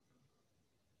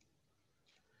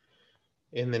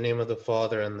In the name of the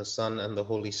Father, and the Son, and the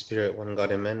Holy Spirit, one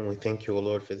God, amen. We thank you, O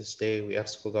Lord, for this day. We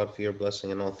ask, O God, for your blessing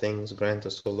in all things. Grant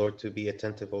us, O Lord, to be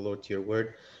attentive, O Lord, to your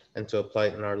word, and to apply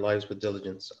it in our lives with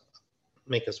diligence.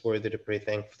 Make us worthy to pray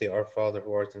thankfully, Our Father,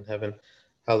 who art in heaven,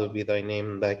 hallowed be thy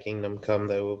name. Thy kingdom come,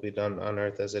 thy will be done on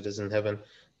earth as it is in heaven.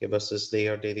 Give us this day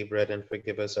our daily bread, and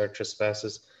forgive us our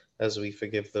trespasses, as we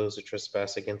forgive those who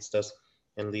trespass against us.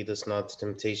 And lead us not to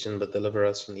temptation, but deliver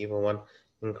us from the evil one.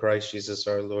 In Christ Jesus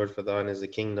our Lord, for thine is the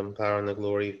kingdom, power, and the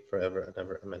glory forever and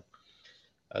ever. Amen.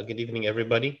 Good evening,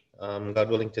 everybody. God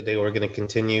willing, today we're going to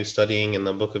continue studying in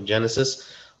the book of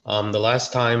Genesis. The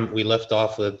last time we left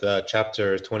off with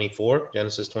chapter 24,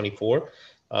 Genesis 24,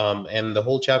 and the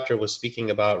whole chapter was speaking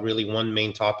about really one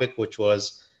main topic, which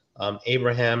was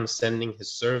Abraham sending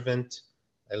his servant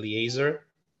Eliezer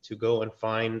to go and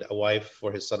find a wife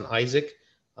for his son Isaac.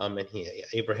 And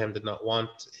Abraham did not want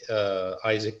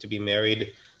Isaac to be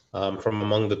married from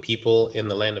among the people in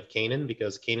the land of Canaan,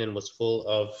 because Canaan was full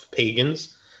of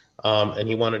pagans, and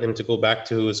he wanted him to go back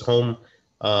to his home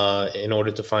in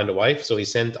order to find a wife. So he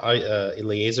sent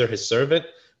Eliezer, his servant,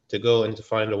 to go and to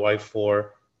find a wife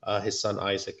for his son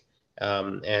Isaac.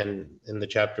 And in the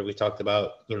chapter we talked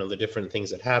about, the different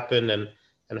things that happened, and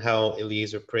how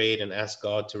Eliezer prayed and asked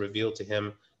God to reveal to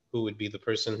him who would be the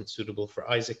person suitable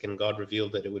for Isaac, and God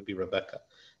revealed that it would be Rebekah.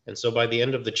 And so by the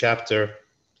end of the chapter,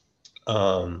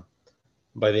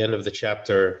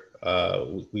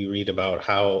 we read about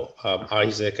how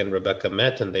Isaac and Rebekah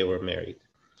met and they were married.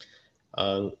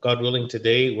 God willing,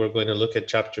 today we're going to look at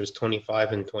chapters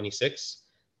 25 and 26.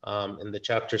 In the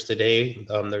chapters today,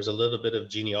 there's a little bit of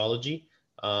genealogy,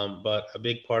 but a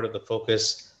big part of the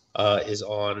focus is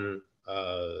on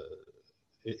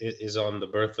the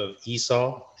birth of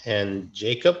Esau and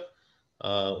Jacob,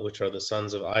 which are the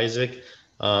sons of Isaac,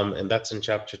 and that's in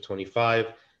chapter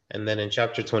 25. And then in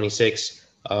chapter 26,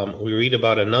 we read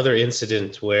about another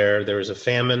incident where there is a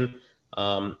famine,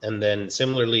 and then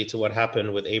similarly to what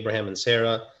happened with Abraham and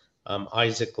Sarah,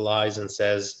 Isaac lies and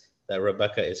says that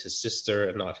Rebekah is his sister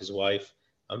and not his wife.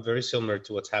 Very similar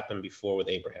to what's happened before with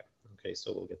Abraham. Okay,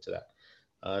 so we'll get to that.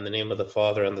 In the name of the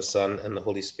Father, and the Son, and the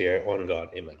Holy Spirit, one God,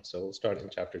 amen. So we'll start in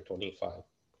chapter 25.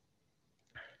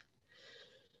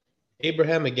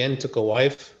 Abraham again took a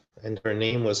wife, and her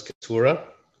name was Keturah,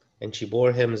 and she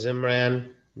bore him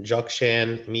Zimran,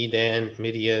 Jokshan, Medan,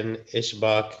 Midian,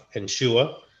 Ishbak, and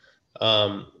Shua.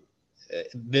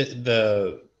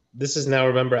 This is now,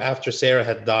 remember, after Sarah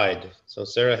had died. So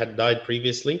Sarah had died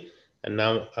previously, and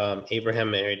now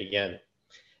Abraham married again.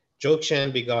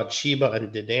 Jokshan begot Sheba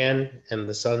and Dedan, and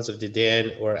the sons of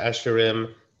Dedan were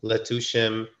Asherim,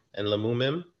 Letushim, and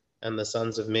Lemumim, and the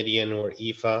sons of Midian were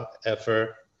Ephah, Epher,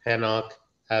 Hanok,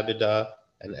 Abidah,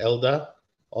 and Eldah.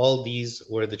 All these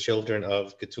were the children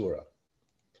of Keturah.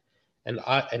 And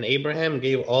Abraham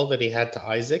gave all that he had to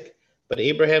Isaac, but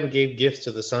Abraham gave gifts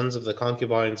to the sons of the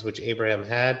concubines which Abraham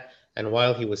had, and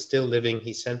while he was still living,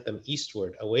 he sent them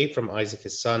eastward, away from Isaac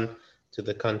his son, to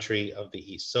the country of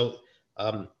the east. So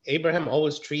Abraham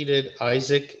always treated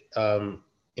Isaac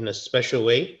in a special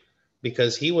way,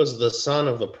 because he was the son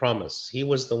of the promise. He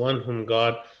was the one whom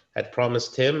God had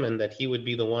promised him, and that he would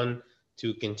be the one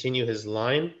to continue his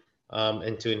line,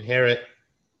 and to inherit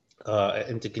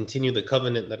and to continue the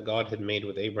covenant that God had made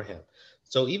with Abraham.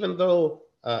 So even though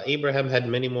Abraham had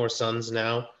many more sons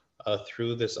now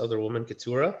through this other woman,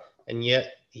 Keturah, and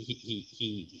yet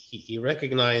he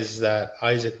recognized that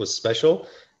Isaac was special,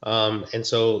 and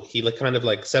so he kind of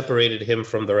like separated him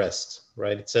from the rest,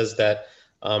 right? It says that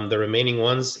the remaining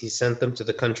ones, he sent them to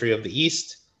the country of the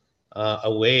east,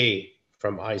 away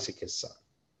from Isaac his son.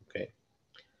 Okay.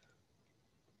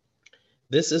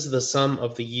 This is the sum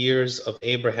of the years of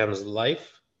Abraham's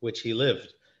life, which he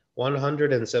lived,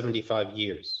 175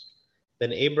 years.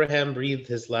 Then Abraham breathed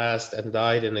his last and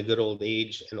died in a good old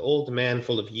age, an old man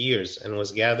full of years, and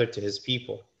was gathered to his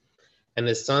people. And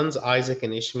his sons Isaac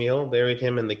and Ishmael buried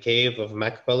him in the cave of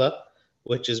Machpelah,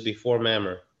 which is before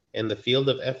Mamre, in the field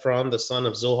of Ephron the son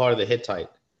of Zohar the Hittite,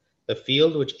 the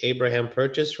field which Abraham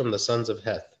purchased from the sons of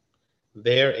Heth.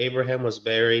 There Abraham was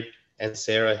buried, and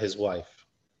Sarah his wife.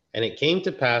 And it came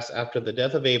to pass after the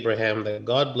death of Abraham that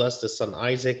God blessed his son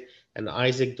Isaac, and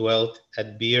Isaac dwelt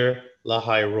at Beer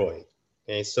Lahai Roi.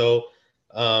 Okay, so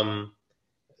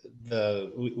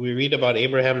we read about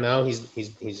Abraham now. He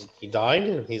died,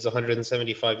 and he's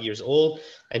 175 years old,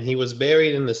 and he was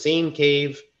buried in the same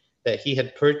cave that he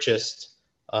had purchased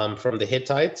from the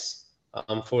Hittites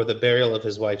for the burial of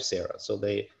his wife Sarah. So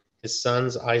his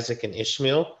sons Isaac and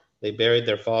Ishmael, they buried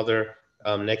their father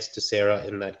next to Sarah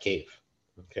in that cave.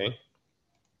 Okay.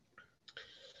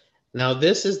 Now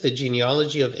this is the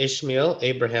genealogy of Ishmael,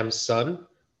 Abraham's son.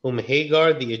 whom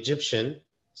Hagar the Egyptian,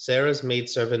 Sarah's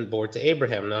maidservant, bore to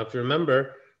Abraham. Now, if you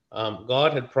remember,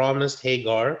 God had promised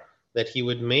Hagar that he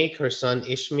would make her son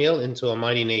Ishmael into a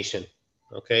mighty nation.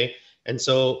 Okay, and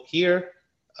so here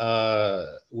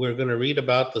we're going to read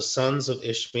about the sons of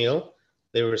Ishmael.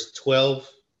 There was 12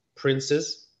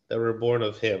 princes that were born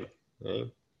of him.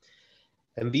 Okay?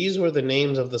 And these were the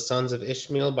names of the sons of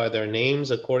Ishmael by their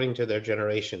names according to their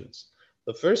generations.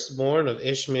 The firstborn of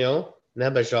Ishmael,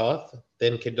 Nebajoth,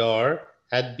 then Kedar,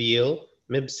 Adbeel,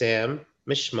 Mibsam,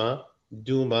 Mishma,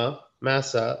 Duma,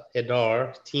 Massa,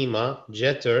 Edar, Tema,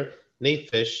 Jeter,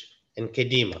 Naphish, and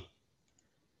Kedema.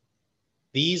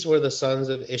 These were the sons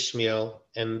of Ishmael,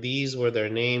 and these were their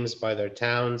names by their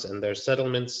towns and their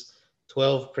settlements,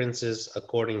 12 princes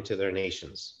according to their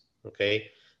nations. Okay,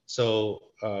 so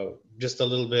just a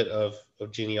little bit of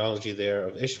genealogy there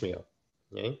of Ishmael.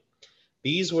 Okay,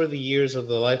 these were the years of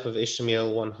the life of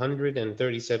Ishmael,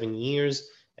 137 years,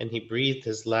 and he breathed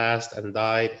his last and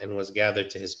died and was gathered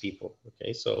to his people.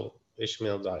 Okay, so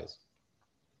Ishmael dies.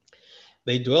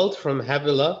 They dwelt from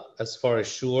Havilah as far as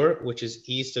Shur, which is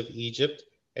east of Egypt,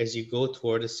 as you go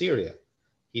toward Assyria.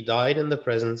 He died in the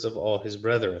presence of all his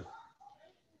brethren.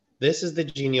 This is the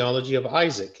genealogy of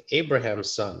Isaac,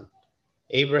 Abraham's son.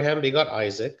 Abraham begot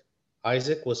Isaac.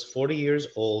 Isaac was 40 years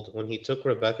old when he took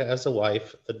Rebekah as a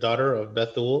wife, the daughter of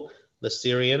Bethuel the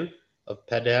Syrian, of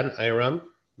Padan Aram,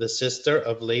 the sister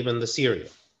of Laban the Syrian.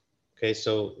 Okay,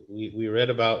 so we read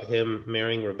about him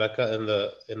marrying Rebekah in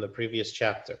the previous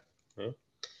chapter. Okay?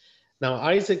 Now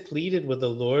Isaac pleaded with the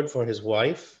Lord for his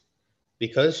wife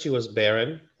because she was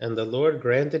barren, and the Lord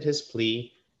granted his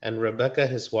plea, and Rebekah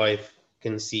his wife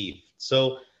conceived.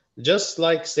 So just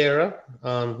like Sarah,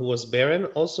 who was barren,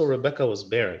 also Rebekah was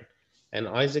barren, and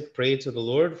Isaac prayed to the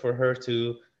Lord for her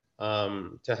to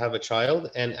have a child.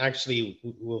 And actually,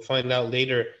 we'll find out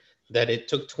later that it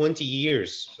took 20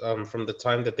 years from the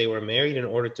time that they were married in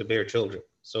order to bear children.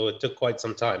 So it took quite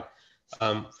some time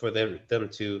for them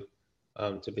to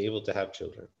be able to have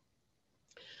children.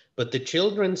 But the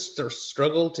children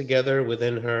struggled together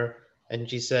within her, and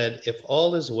she said, "If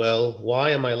all is well,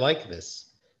 why am I like this?"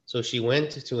 So she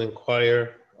went to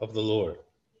inquire of the Lord.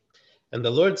 And the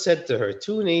Lord said to her,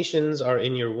 "Two nations are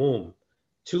in your womb.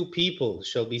 Two people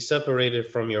shall be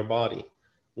separated from your body.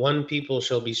 One people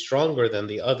shall be stronger than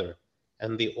the other,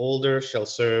 and the older shall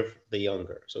serve the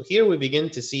younger." So here we begin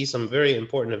to see some very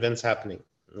important events happening.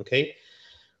 Okay,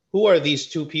 who are these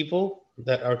two people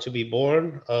that are to be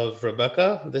born of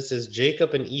Rebekah? This is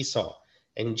Jacob and Esau.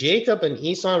 And Jacob and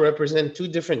Esau represent two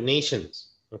different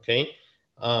nations. Okay,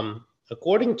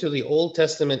 according to the Old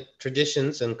Testament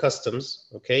traditions and customs,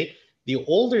 okay, the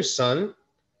older son,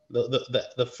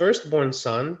 the firstborn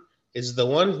son, is the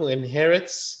one who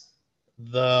inherits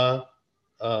the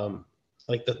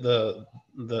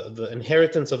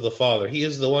inheritance of the father. He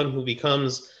is the one who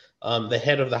becomes the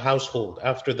head of the household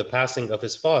after the passing of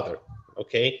his father.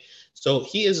 Okay, so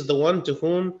he is the one to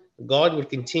whom God would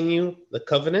continue the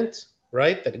covenant,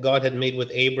 right, that God had made with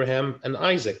Abraham and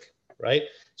Isaac, right?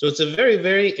 So it's a very,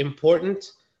 very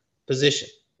important position.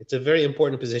 It's a very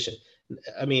important position.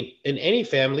 I mean, in any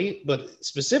family, but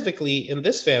specifically in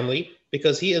this family,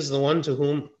 because he is the one to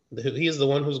whom he is the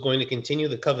one who's going to continue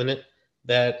the covenant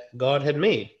that God had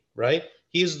made, right?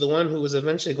 He is the one who was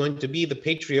eventually going to be the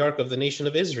patriarch of the nation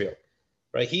of Israel,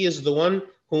 right? He is the one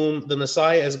whom the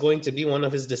Messiah is going to be one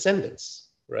of his descendants,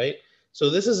 right? So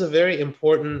this is a very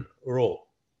important role.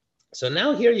 So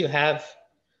now here you have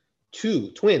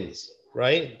two twins,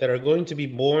 right, that are going to be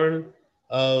born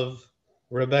of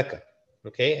Rebekah.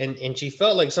 Okay, and she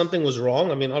felt like something was wrong.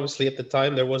 I mean, obviously at the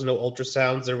time there was no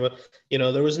ultrasounds.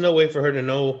 There was no way for her to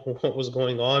know what was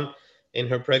going on in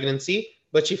her pregnancy,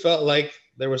 but she felt like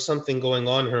there was something going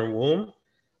on in her womb,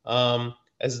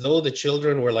 as though the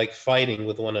children were like fighting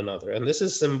with one another. And this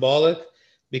is symbolic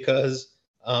because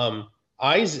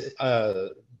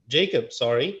Jacob,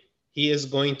 he is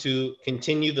going to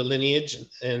continue the lineage,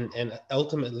 and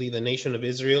ultimately the nation of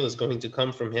Israel is going to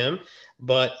come from him.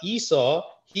 But Esau,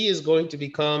 he is going to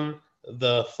become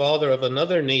the father of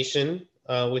another nation,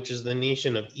 which is the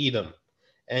nation of Edom.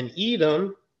 And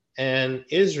Edom and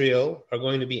Israel are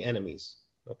going to be enemies.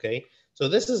 Okay, so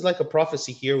this is like a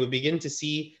prophecy here. We begin to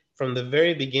see from the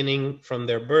very beginning, from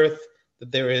their birth,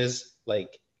 that there is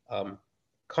like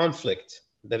conflict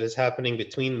that is happening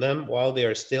between them while they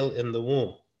are still in the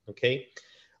womb. Okay,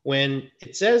 when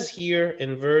it says here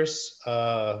in verse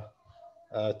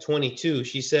 22,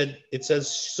 it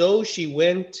says, so she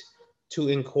went to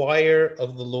inquire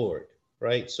of the Lord,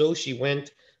 right? So she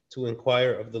went to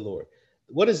inquire of the Lord.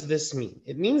 What does this mean?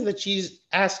 It means that she's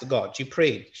asked God, she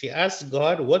prayed, she asked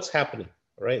God, what's happening,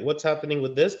 right? What's happening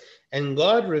with this? And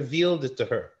God revealed it to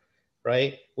her,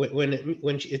 right? When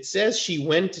it says she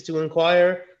went to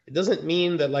inquire, it doesn't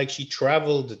mean that like she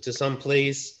traveled to some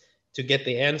place to get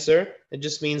the answer. It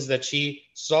just means that she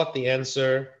sought the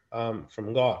answer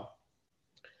from God.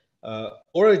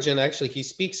 Origen, actually, he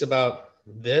speaks about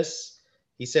this.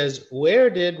 He says, "Where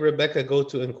did Rebekah go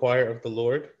to inquire of the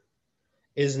Lord?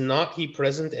 Is not he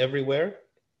present everywhere?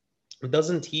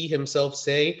 Doesn't he himself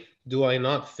say, 'Do I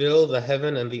not fill the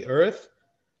heaven and the earth?'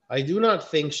 I do not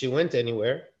think she went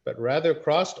anywhere, but rather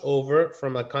crossed over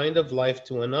from a kind of life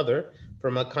to another,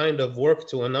 from a kind of work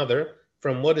to another,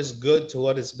 from what is good to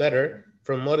what is better,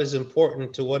 from what is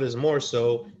important to what is more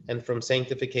so, and from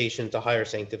sanctification to higher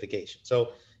sanctification."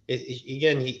 So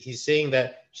again, he's saying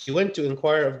that she went to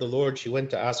inquire of the Lord. She went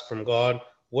to ask from God,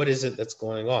 what is it that's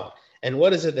going on? And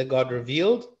what is it that God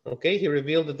revealed? Okay, he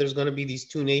revealed that there's going to be these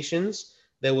two nations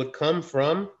that would come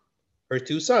from her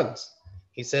two sons.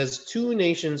 He says, two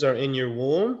nations are in your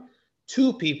womb,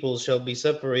 two peoples shall be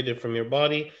separated from your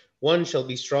body, one shall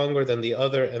be stronger than the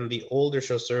other, and the older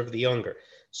shall serve the younger.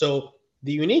 So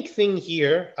the unique thing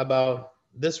here about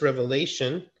this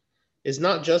revelation is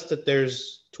not just that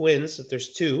there's twins, that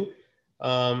there's two,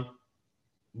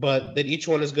 but that each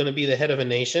one is going to be the head of a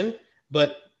nation.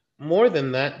 But more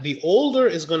than that, the older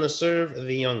is going to serve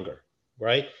the younger,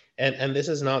 right? And this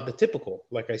is not the typical,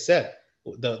 like I said.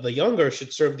 The younger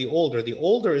should serve the older. The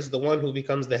older is the one who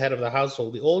becomes the head of the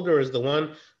household. The older is the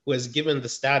one who is given the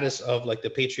status of like the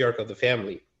patriarch of the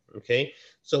family. Okay,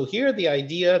 so here the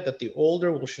idea that the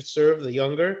older should serve the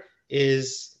younger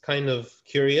is kind of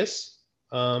curious.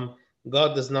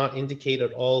 God does not indicate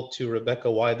at all to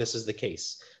Rebekah why this is the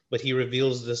case, but he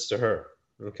reveals this to her.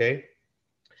 Okay,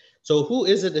 so who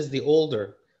is it as the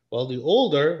older? Well, the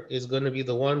older is going to be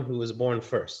the one who is born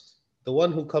first, the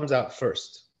one who comes out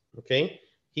first. Okay,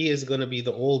 he is going to be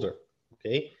the older.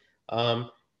 Okay,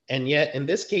 and yet in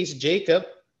this case, Jacob,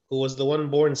 who was the one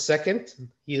born second,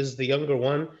 he is the younger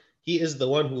one. He is the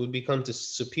one who would become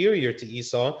superior to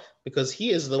Esau because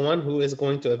he is the one who is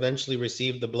going to eventually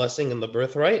receive the blessing and the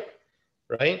birthright,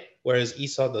 right? Whereas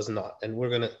Esau does not. And we're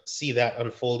going to see that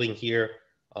unfolding here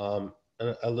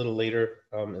a little later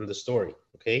in the story,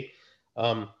 okay?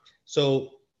 So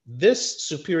this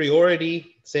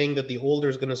superiority, saying that the older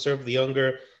is going to serve the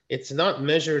younger, it's not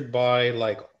measured by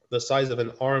like the size of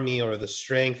an army or the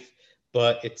strength,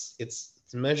 but it's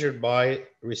measured by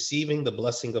receiving the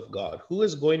blessing of God. Who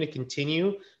is going to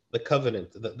continue the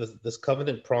covenant, this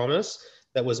covenant promise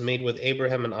that was made with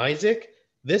Abraham and Isaac?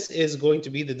 This is going to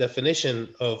be the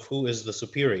definition of who is the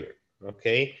superior,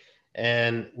 okay?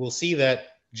 And we'll see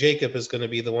that Jacob is going to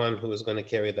be the one who is going to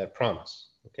carry that promise,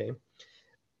 okay?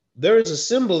 There is a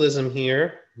symbolism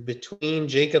here between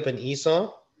Jacob and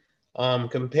Esau,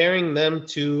 comparing them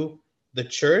to the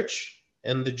church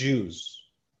and the Jews,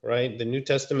 right? The New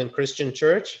Testament Christian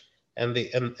church and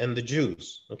the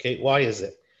Jews. Okay, why is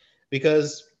it?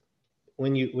 Because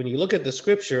when you look at the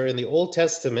scripture in the Old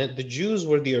Testament, the Jews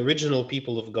were the original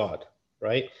people of God,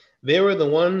 right? They were the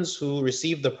ones who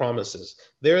received the promises.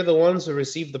 They're the ones who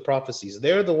received the prophecies.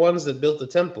 They're the ones that built the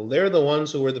temple. They're the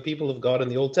ones who were the people of God in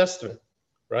the Old Testament,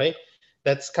 right?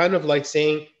 That's kind of like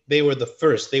saying they were the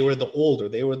first, they were the older,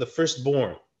 they were the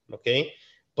firstborn, okay?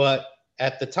 But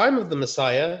at the time of the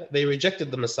Messiah, they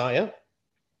rejected the Messiah,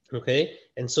 okay?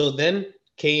 And so then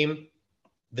came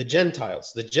the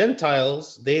Gentiles. The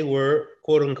Gentiles, they were,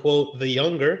 quote unquote, the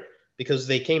younger because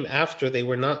they came after. They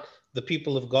were not the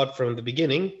people of God from the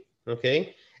beginning,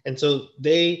 okay? And so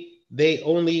they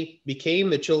only became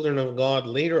the children of God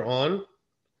later on,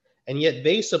 and yet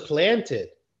they supplanted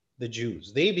the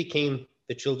Jews. They became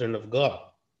the children of God,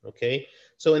 okay?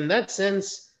 So in that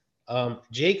sense,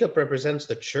 Jacob represents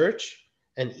the church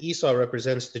and Esau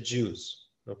represents the Jews,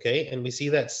 okay? And we see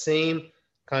that same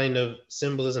kind of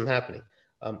symbolism happening.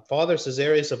 Father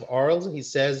Caesarius of Arles, he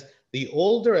says, the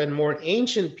older and more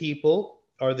ancient people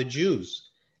are the Jews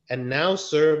and now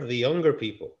serve the younger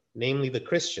people, namely the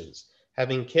Christians,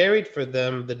 having carried for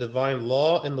them the divine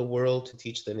law in the world to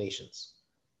teach the nations,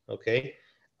 okay?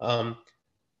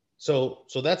 So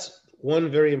that's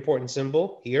one very important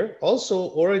symbol here. Also,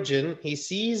 Origen, he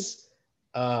sees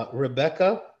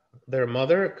Rebekah, their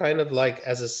mother, kind of like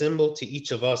as a symbol to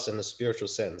each of us in a spiritual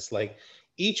sense. Like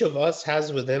each of us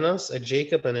has within us a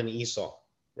Jacob and an Esau,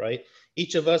 right?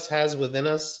 Each of us has within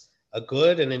us a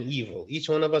good and an evil. Each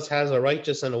one of us has a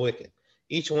righteous and a wicked.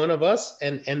 Each one of us,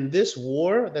 and this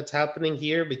war that's happening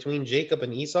here between Jacob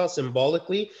and Esau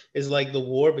symbolically is like the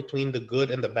war between the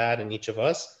good and the bad in each of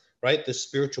us, right? The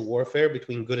spiritual warfare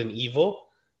between good and evil,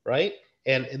 right?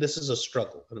 And this is a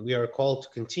struggle, and we are called to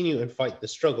continue and fight the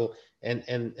struggle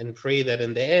and pray that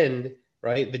in the end,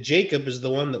 right? The Jacob is the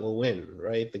one that will win,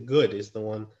 right? The good is the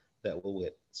one that will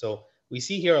win. So we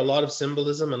see here a lot of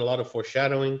symbolism and a lot of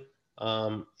foreshadowing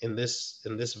in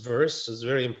this verse. Is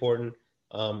very important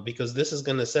because this is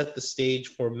going to set the stage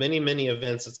for many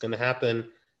events that's going to happen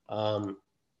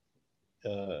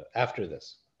after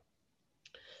this.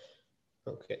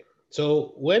 Okay,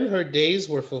 so when her days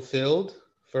were fulfilled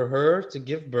for her to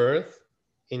give birth,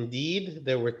 indeed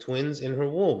there were twins in her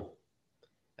womb.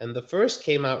 And the first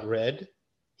came out red.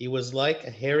 He was like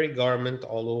a hairy garment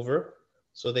all over,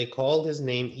 so they called his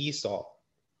name Esau.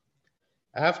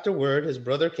 Afterward, his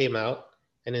brother came out,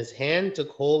 and his hand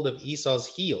took hold of Esau's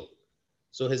heel,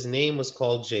 so his name was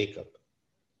called Jacob.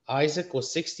 Isaac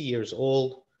was 60 years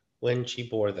old when she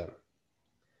bore them.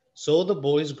 So the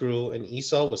boys grew, and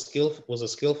Esau was a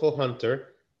skillful hunter,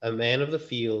 a man of the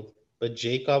field, but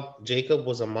Jacob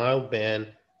was a mild man,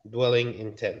 dwelling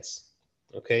in tents.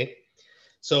 Okay,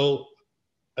 so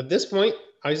at this point,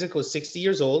 Isaac was 60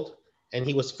 years old, and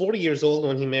he was 40 years old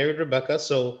when he married Rebekah.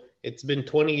 So it's been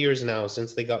 20 years now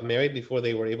since they got married before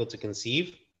they were able to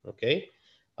conceive. Okay,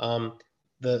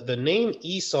 the name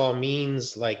Esau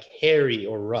means like hairy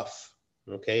or rough.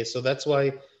 Okay, so that's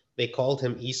why they called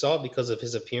him Esau, because of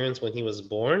his appearance when he was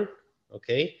born.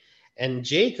 Okay, and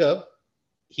Jacob,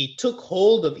 he took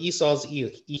hold of Esau's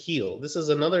heel. This is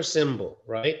another symbol,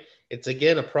 right? It's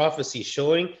again a prophecy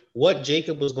showing what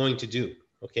Jacob was going to do.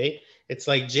 Okay, it's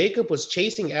like Jacob was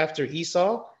chasing after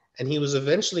Esau, and he was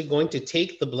eventually going to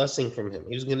take the blessing from him.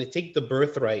 He was going to take the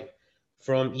birthright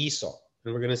from Esau,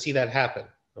 and we're going to see that happen.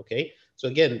 Okay, so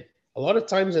again, a lot of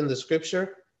times in the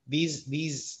scripture, these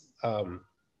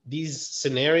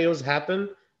scenarios happen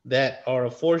that are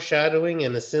a foreshadowing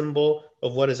and a symbol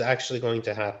of what is actually going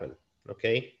to happen.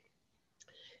 Okay,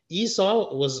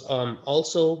 Esau was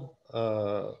also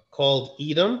called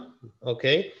Edom.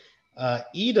 Okay,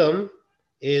 Edom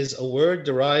is a word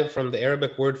derived from the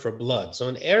Arabic word for blood. So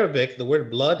in Arabic, the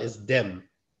word blood is dem,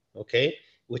 okay,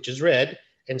 which is red.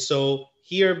 And so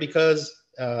here, because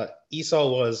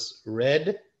Esau was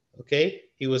red, okay,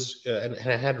 he was and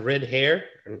had red hair,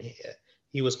 and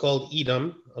he was called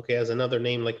Edom, okay, as another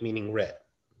name like meaning red,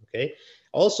 okay.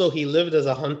 Also, he lived as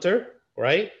a hunter,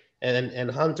 right?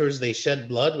 And hunters, they shed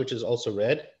blood, which is also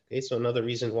red. Okay, so another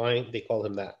reason why they call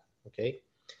him that. Okay.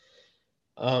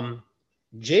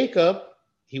 Jacob,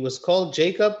 he was called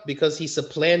Jacob because he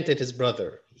supplanted his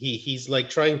brother. He's like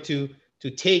trying to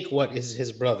take what is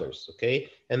his brother's.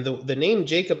 Okay, and the name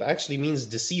Jacob actually means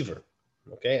deceiver.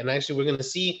 Okay, and actually we're going to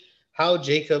see how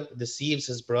Jacob deceives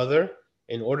his brother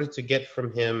in order to get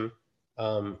from him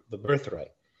the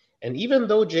birthright. And even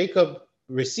though Jacob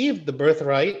received the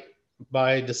birthright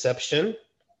by deception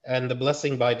and the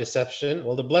blessing by deception,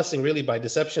 well, the blessing really by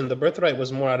deception, the birthright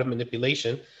was more out of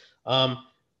manipulation.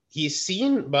 He's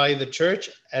seen by the church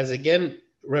as, again,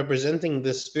 representing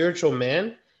the spiritual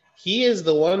man. He is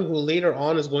the one who later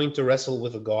on is going to wrestle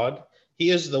with God.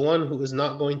 He is the one who is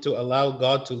not going to allow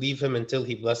God to leave him until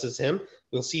he blesses him.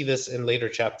 We'll see this in later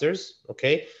chapters,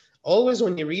 okay? Always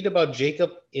when you read about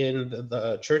Jacob in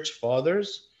the church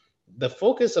fathers, the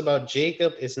focus about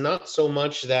Jacob is not so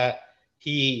much that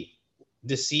he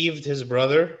deceived his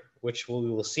brother, which we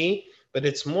will see, but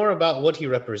it's more about what he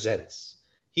represents.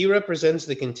 He represents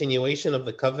the continuation of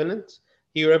the covenant.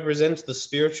 He represents the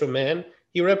spiritual man.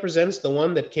 He represents the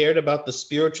one that cared about the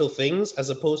spiritual things as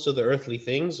opposed to the earthly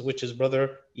things, which his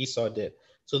brother Esau did.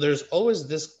 So there's always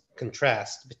this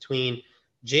contrast between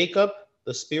Jacob,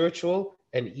 the spiritual,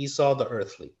 and Esau, the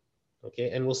earthly.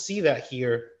 Okay, and we'll see that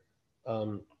here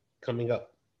coming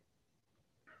up.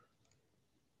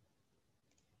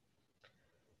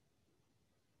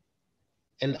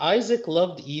 And Isaac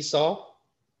loved Esau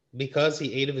because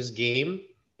he ate of his game,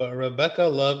 but Rebekah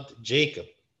loved Jacob.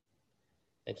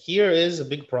 And here is a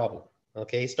big problem,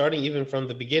 okay? Starting even from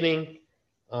the beginning,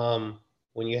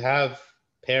 when you have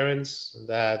parents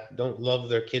that don't love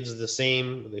their kids the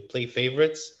same, they play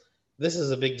favorites, this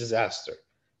is a big disaster.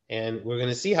 And we're going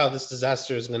to see how this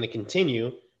disaster is going to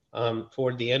continue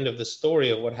toward the end of the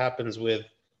story of what happens with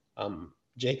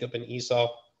Jacob and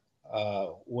Esau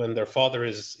when their father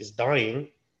is dying.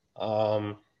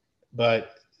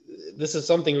 But this is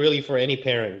something really for any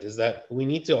parent, is that we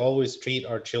need to always treat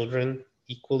our children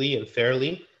equally and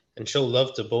fairly and show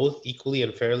love to both equally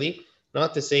and fairly.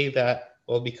 Not to say that,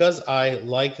 well, because I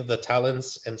like the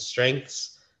talents and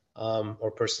strengths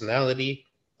or personality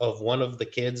of one of the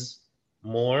kids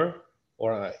more,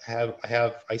 or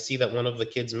I see that one of the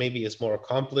kids maybe is more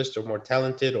accomplished or more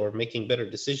talented or making better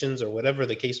decisions or whatever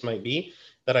the case might be,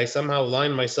 that I somehow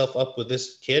line myself up with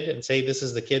this kid and say, this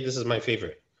is the kid, this is my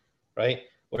favorite, right?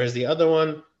 Whereas the other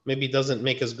one maybe doesn't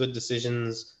make as good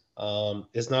decisions,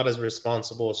 is not as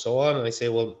responsible, so on. And I say,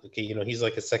 well, okay, he's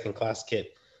like a second-class kid.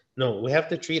 No, we have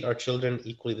to treat our children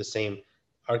equally the same.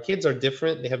 Our kids are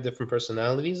different. They have different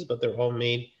personalities, but they're all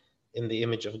made in the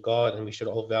image of God, and we should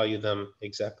all value them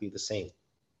exactly the same.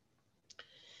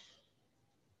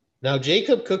 Now,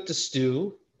 Jacob cooked a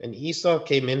stew, and Esau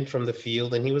came in from the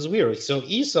field, and he was weary. So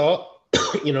Esau,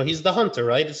 he's the hunter,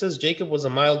 right? It says Jacob was a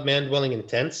mild man dwelling in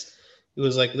tents. He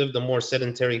was lived a more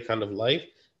sedentary kind of life.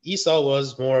 Esau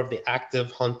was more of the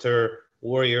active hunter,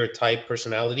 warrior type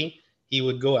personality. He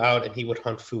would go out and he would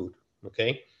hunt food,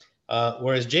 okay?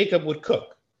 Whereas Jacob would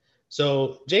cook.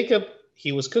 So Jacob,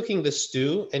 he was cooking the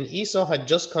stew, and Esau had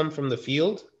just come from the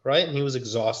field, right? And he was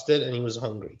exhausted and he was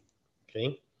hungry,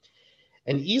 okay?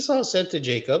 And Esau said to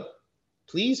Jacob,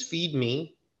 "Please feed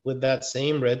me with that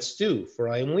same red stew, for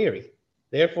I am weary."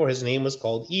 Therefore, his name was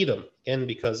called Edom, again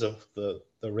because of the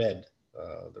red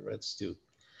stew.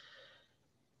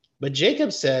 But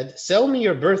Jacob said, "Sell me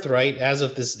your birthright as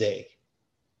of this day."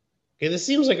 Okay, this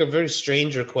seems like a very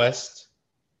strange request.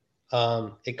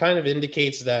 It kind of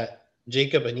indicates that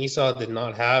Jacob and Esau did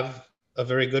not have a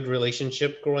very good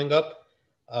relationship growing up.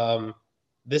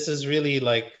 This is really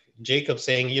like Jacob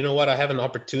saying, you know what, I have an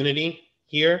opportunity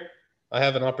here. I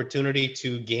have an opportunity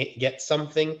to get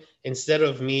something instead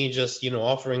of me just,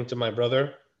 offering to my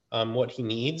brother what he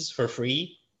needs for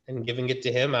free and giving it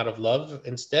to him out of love.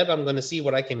 Instead, I'm going to see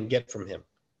what I can get from him.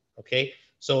 Okay,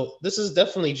 so this is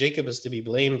definitely Jacob is to be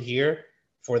blamed here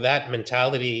for that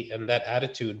mentality and that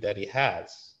attitude that he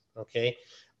has. Okay,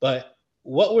 but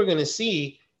what we're going to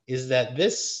see is that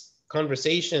this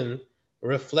conversation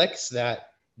reflects that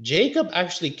Jacob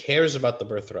actually cares about the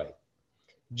birthright.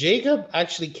 Jacob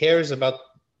actually cares about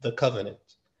the covenant.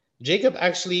 Jacob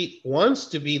actually wants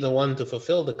to be the one to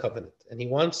fulfill the covenant, and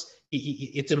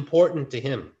it's important to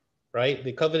him, right?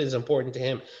 The covenant is important to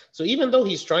him. So even though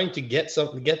he's trying to get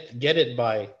it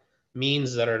by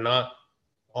means that are not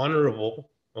honorable,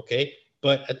 okay,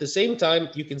 but at the same time,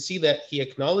 you can see that he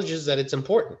acknowledges that it's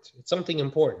important. It's something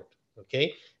important,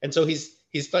 okay? And so he's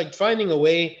like finding a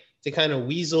way to kind of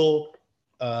weasel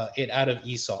it out of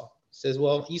Esau. He says,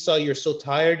 well, Esau, you're so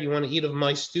tired. You want to eat of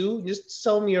my stew? Just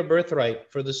sell me your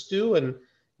birthright for the stew and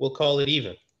we'll call it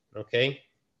even, okay?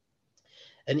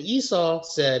 And Esau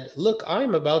said, look,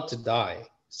 I'm about to die.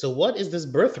 So what is this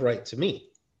birthright to me?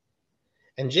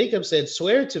 And Jacob said,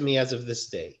 swear to me as of this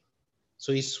day.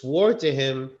 So he swore to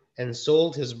him and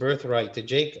sold his birthright to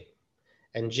Jacob.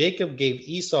 And Jacob gave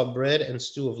Esau bread and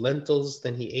stew of lentils.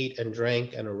 Then he ate and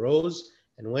drank and arose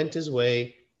and went his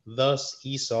way. Thus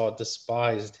Esau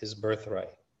despised his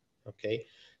birthright. Okay.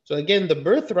 So again, the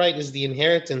birthright is the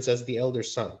inheritance as the elder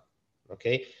son.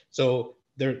 Okay. So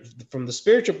there, from the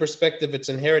spiritual perspective, it's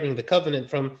inheriting the covenant.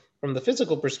 From the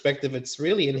physical perspective, it's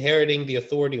really inheriting the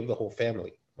authority of the whole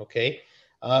family. Okay.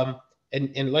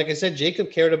 And like I said,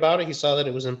 Jacob cared about it. He saw that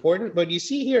it was important. But you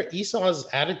see here, Esau's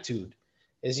attitude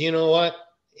is, you know what?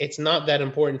 It's not that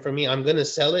important for me. I'm going to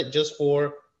sell it just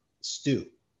for stew,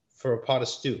 for a pot of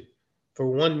stew, for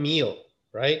one meal,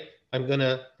 right? I'm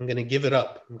gonna give it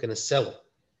up. I'm gonna sell it,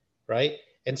 right?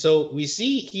 And so we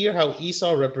see here how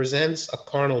Esau represents a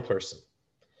carnal person.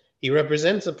 He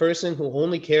represents a person who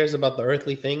only cares about the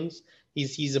earthly things.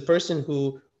 He's a person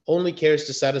who only cares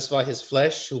to satisfy his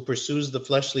flesh, who pursues the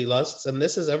fleshly lusts. And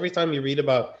this is every time you read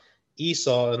about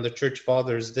Esau and the church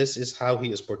fathers, this is how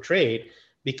he is portrayed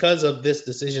because of this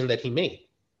decision that he made,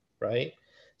 right?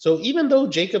 So even though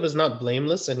Jacob is not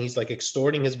blameless and he's like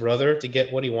extorting his brother to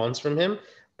get what he wants from him,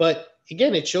 but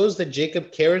again, it shows that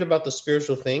Jacob cared about the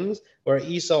spiritual things where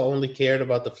Esau only cared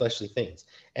about the fleshly things.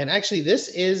 And actually, this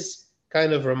is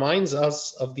kind of reminds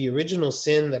us of the original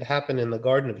sin that happened in the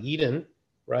Garden of Eden,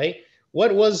 right?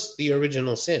 What was the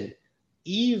original sin?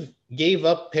 Eve gave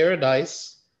up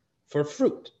paradise for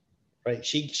fruit, right?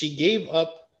 She gave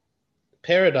up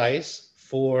paradise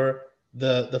for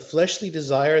the fleshly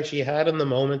desire she had in the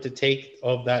moment to take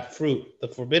of that fruit, the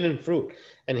forbidden fruit.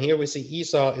 And here we see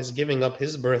Esau is giving up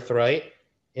his birthright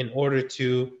in order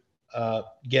to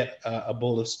get a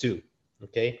bowl of stew,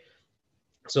 okay?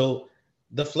 So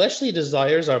the fleshly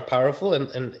desires are powerful.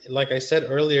 And like I said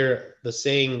earlier, the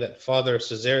saying that Father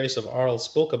Caesarius of Arles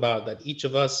spoke about, that each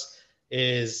of us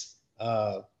is,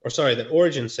 that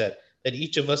Origen said, that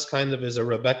each of us kind of is a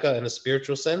Rebecca in a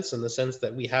spiritual sense, in the sense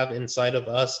that we have inside of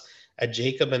us a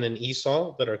Jacob and an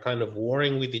Esau that are kind of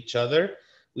warring with each other.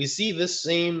 We see this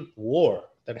same war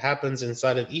that happens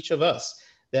inside of each of us,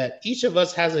 that each of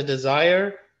us has a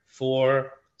desire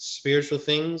for spiritual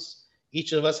things.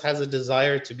 Each of us has a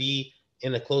desire to be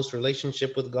in a close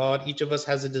relationship with God. Each of us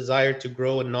has a desire to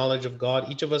grow in knowledge of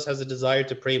God. Each of us has a desire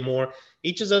to pray more.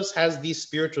 Each of us has these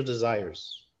spiritual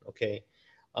desires, okay?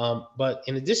 But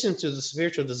in addition to the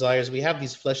spiritual desires, we have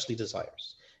these fleshly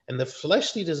desires. And the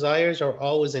fleshly desires are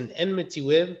always in enmity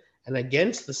with and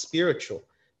against the spiritual,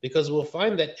 because we'll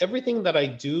find that everything that I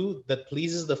do that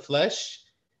pleases the flesh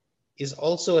is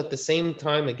also at the same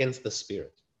time against the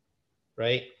spirit,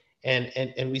 right?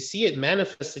 And we see it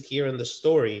manifested here in the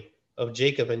story of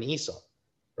Jacob and Esau,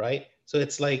 right? So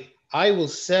it's like, I will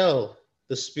sell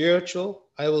the spiritual,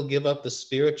 I will give up the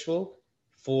spiritual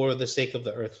for the sake of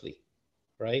the earthly,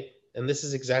 right? And this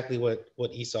is exactly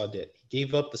what Esau did. He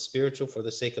gave up the spiritual for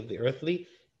the sake of the earthly,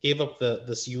 gave up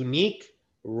this unique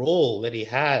role that he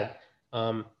had,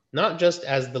 not just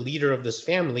as the leader of this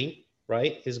family,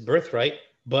 right, his birthright,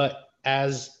 but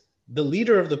as the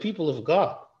leader of the people of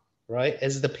God, right,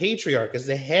 as the patriarch, as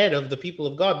the head of the people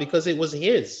of God, because it was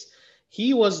his.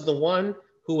 He was the one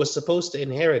who was supposed to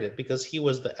inherit it because he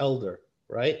was the elder,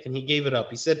 right? And he gave it up.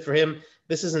 He said for him,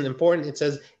 this isn't important. It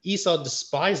says Esau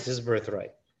despised his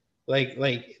birthright. Like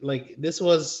this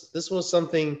was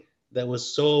something that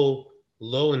was so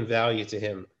low in value to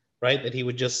him, right? That he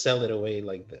would just sell it away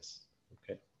like this.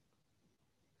 Okay.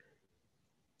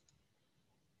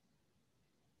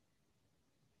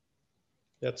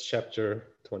 That's chapter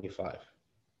 25.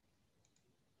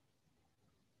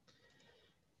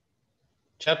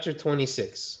 Chapter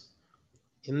 26.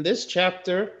 In this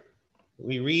chapter,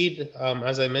 we read,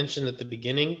 as I mentioned at the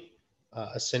beginning,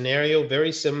 a scenario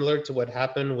very similar to what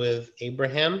happened with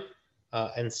Abraham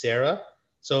and Sarah.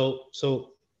 So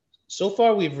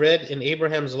far we've read in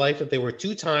Abraham's life that there were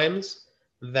 2 times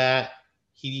that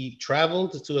he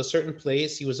traveled to a certain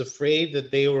place. He was afraid that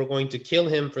they were going to kill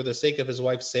him for the sake of his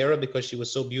wife Sarah because she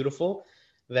was so beautiful,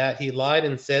 that he lied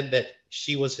and said that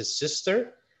she was his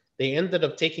sister. They ended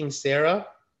up taking Sarah,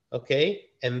 okay,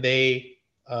 and they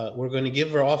were going to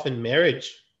give her off in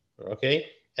marriage, okay?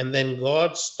 And then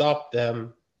God stopped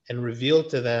them and revealed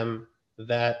to them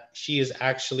that she is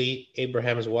actually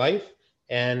Abraham's wife,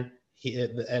 and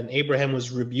Abraham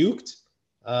was rebuked,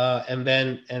 and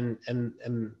then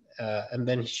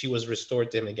she was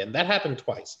restored to him again. That happened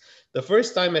twice. The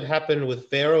first time it happened with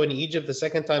Pharaoh in Egypt. The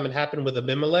second time it happened with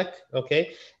Abimelech,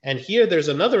 okay? And here there's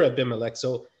another Abimelech.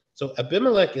 So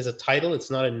Abimelech is a title,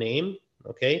 it's not a name,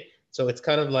 okay? So it's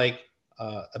kind of like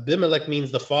Abimelech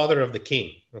means the father of the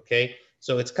king, okay?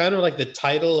 So it's kind of like the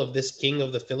title of this king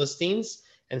of the Philistines.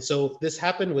 And so this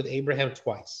happened with Abraham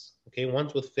twice, okay?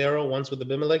 Once with Pharaoh, once with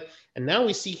Abimelech. And now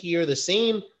we see here the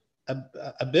same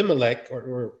Abimelech,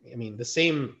 or the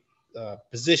same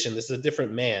position. This is a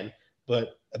different man,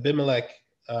 but Abimelech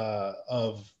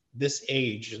of this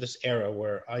age, this era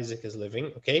where Isaac is living,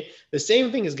 okay? The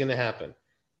same thing is going to happen,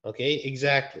 okay?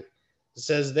 Exactly. It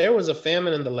says there was a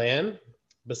famine in the land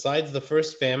besides the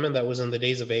first famine that was in the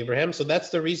days of Abraham. So that's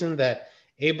the reason that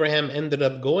Abraham ended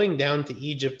up going down to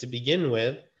Egypt to begin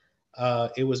with.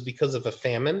 It was because of a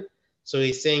famine. So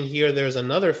he's saying here there's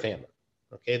another famine.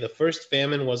 Okay, the first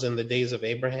famine was in the days of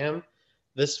Abraham.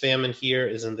 This famine here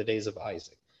is in the days of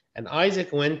Isaac. And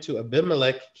Isaac went to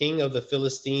Abimelech, king of the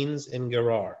Philistines, in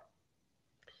Gerar.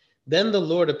 Then the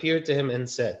Lord appeared to him and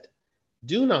said,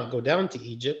 "Do not go down to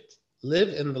Egypt. Live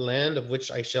in the land of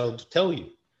which I shall tell you.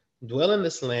 Dwell in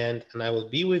this land, and I will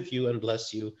be with you and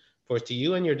bless you. For to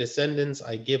you and your descendants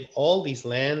I give all these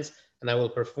lands, and I will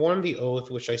perform the oath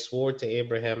which I swore to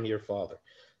Abraham your father."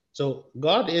 So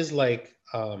God is like,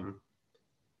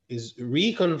 is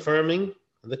reconfirming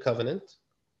the covenant,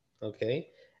 okay?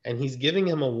 And he's giving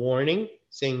him a warning,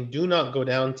 saying, do not go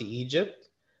down to Egypt.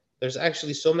 There's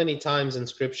actually so many times in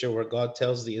scripture where God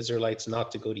tells the Israelites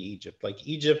not to go to Egypt. Like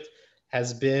Egypt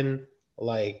has been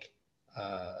like,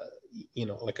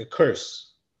 like a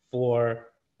curse for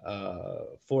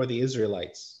the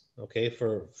Israelites, okay,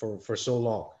 for so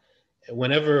long.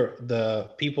 Whenever the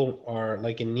people are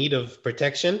like in need of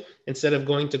protection, instead of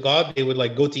going to God, they would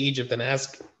like go to Egypt and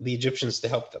ask the Egyptians to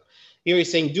help them. Here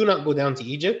he's saying, do not go down to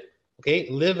Egypt, okay?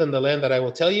 Live in the land that I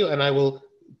will tell you, and I will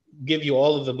give you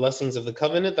all of the blessings of the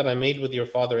covenant that I made with your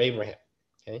father Abraham,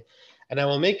 okay? And I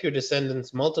will make your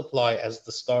descendants multiply as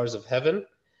the stars of heaven.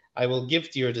 I will give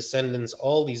to your descendants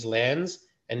all these lands,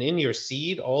 and in your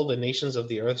seed all the nations of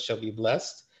the earth shall be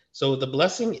blessed. So the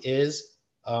blessing is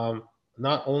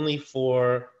not only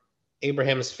for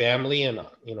Abraham's family and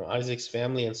Isaac's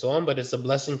family and so on, but it's a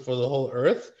blessing for the whole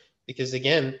earth, because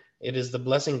again, it is the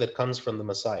blessing that comes from the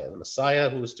Messiah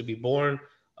who is to be born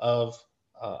of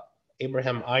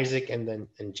Abraham, Isaac,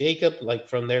 and Jacob, like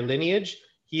from their lineage.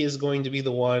 He is going to be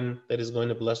the one that is going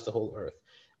to bless the whole earth,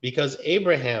 because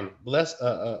Abraham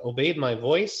obeyed my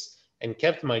voice and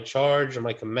kept my charge,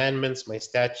 my commandments, my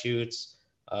statutes,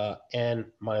 and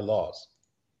my laws.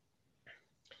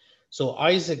 So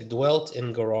Isaac dwelt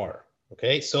in Gerar.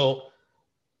 Okay, so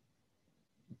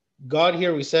God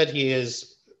here, we said he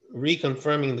is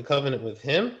reconfirming the covenant with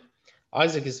him.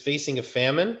 Isaac is facing a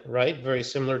famine, right? Very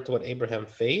similar to what Abraham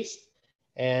faced.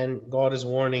 And God is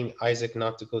warning Isaac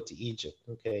not to go to Egypt.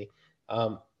 Okay.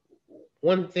 Um,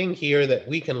 One thing here that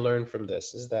we can learn from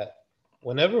this is that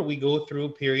whenever we go through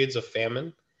periods of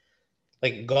famine,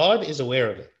 like God is aware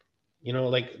of it.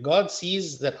 Like God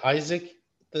sees that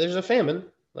there's a famine.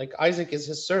 Like Isaac is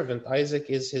his servant. Isaac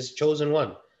is his chosen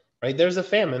one, right? There's a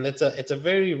famine. It's a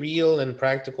very real and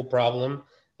practical problem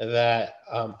that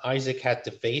Isaac had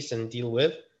to face and deal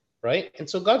with, right? And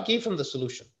so God gave him the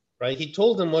solution, right? He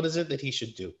told him what is it that he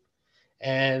should do.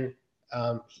 And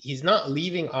he's not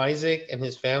leaving Isaac and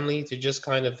his family to just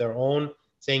kind of their own,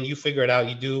 saying, you figure it out,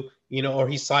 you do, or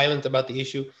he's silent about the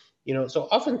issue. So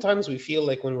oftentimes we feel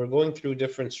like when we're going through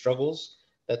different struggles,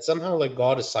 that somehow like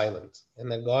God is silent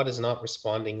and that God is not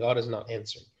responding, God is not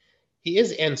answering. He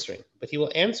is answering, but he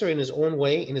will answer in his own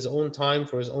way, in his own time,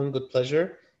 for his own good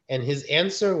pleasure. And his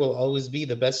answer will always be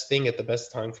the best thing at the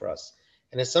best time for us.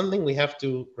 And it's something we have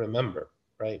to remember,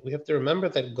 right? We have to remember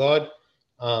that God,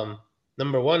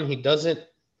 number one, he doesn't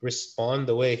respond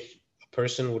the way a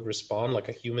person would respond, like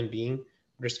a human being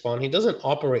would respond. He doesn't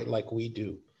operate like we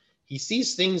do. He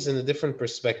sees things in a different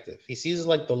perspective. He sees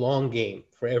like the long game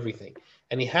for everything.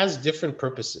 And he has different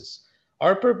purposes.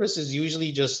 Our purpose is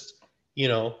usually just,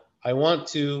 I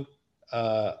want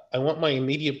my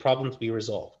immediate problem to be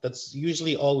resolved. That's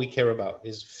usually all we care about,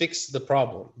 is fix the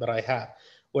problem that I have.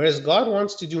 Whereas God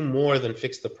wants to do more than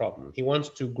fix the problem. He wants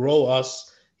to grow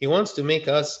us. He wants to make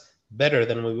us better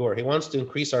than we were. He wants to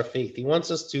increase our faith. He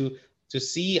wants us to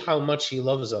see how much he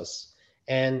loves us.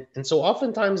 And so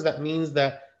oftentimes that means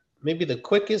that maybe the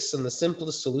quickest and the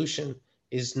simplest solution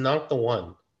is not the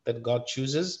one that God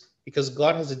chooses, because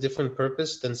God has a different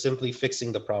purpose than simply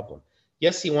fixing the problem.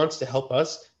 Yes, he wants to help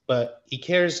us, but he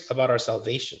cares about our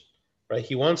salvation, right?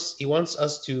 He wants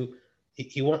us to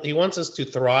he wants us to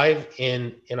thrive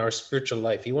in our spiritual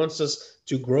life. He wants us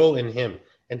to grow in him.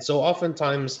 And so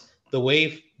oftentimes the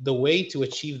way to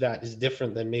achieve that is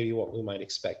different than maybe what we might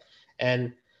expect.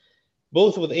 And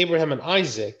both with Abraham and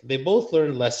Isaac, they both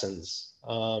learned lessons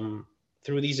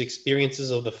through these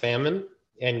experiences of the famine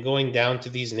and going down to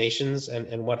these nations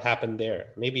and what happened there.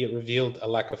 Maybe it revealed a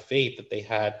lack of faith that they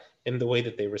had in the way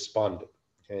that they responded.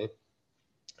 Okay.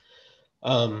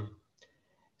 And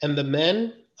the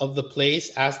men of the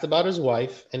place asked about his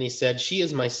wife, and he said, she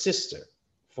is my sister.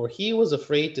 For he was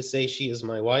afraid to say she is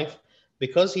my wife,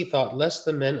 because he thought, lest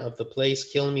the men of the place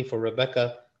kill me for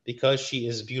Rebekah, because she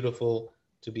is beautiful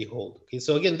to behold. Okay,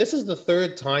 so again, this is the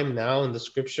third time now in the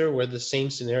scripture where the same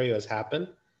scenario has happened,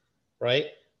 right?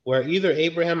 Where either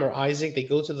Abraham or Isaac, they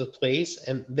go to the place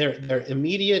and their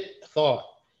immediate thought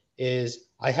is,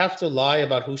 I have to lie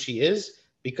about who she is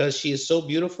because she is so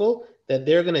beautiful that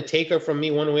they're going to take her from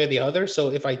me one way or the other.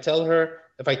 So if I tell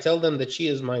them that she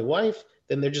is my wife,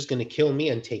 then they're just going to kill me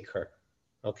and take her.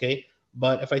 Okay.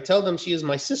 But if I tell them she is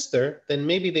my sister, then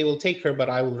maybe they will take her, but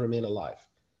I will remain alive.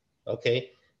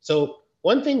 Okay. So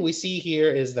one thing we see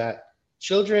here is that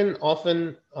children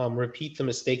often repeat the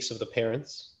mistakes of the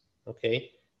parents.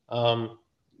 Okay.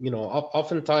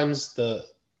 Oftentimes the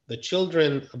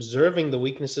children, observing the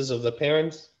weaknesses of the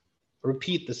parents,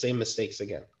 repeat the same mistakes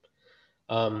again.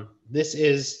 This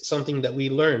is something that we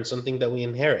learn, something that we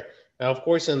inherit. Now, of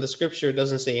course, in the scripture, it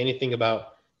doesn't say anything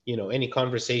about, any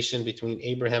conversation between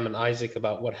Abraham and Isaac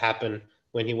about what happened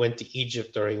when he went to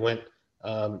Egypt or he went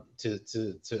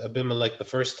to Abimelech the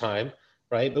first time,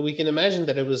 right? But we can imagine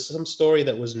that it was some story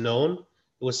that was known.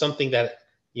 It was something that,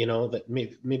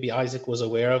 that maybe Isaac was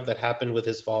aware of that happened with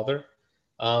his father.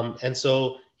 And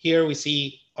so here we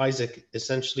see Isaac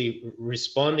essentially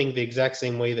responding the exact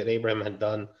same way that Abraham had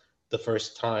done the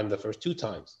first two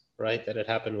times, right, that it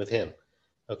happened with him.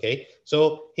 Okay,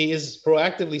 so he is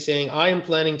proactively saying, I am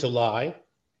planning to lie,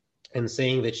 and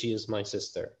saying that she is my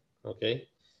sister. Okay.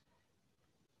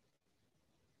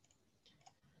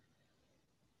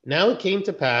 Now it came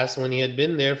to pass, when he had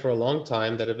been there for a long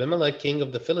time, that Abimelech, king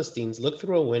of the Philistines, looked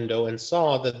through a window and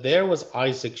saw that there was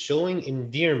Isaac showing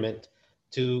endearment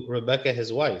to Rebekah,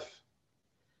 his wife.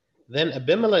 Then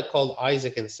Abimelech called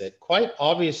Isaac and said, quite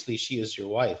obviously she is your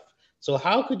wife. So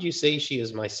how could you say she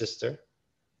is my sister?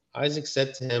 Isaac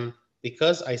said to him,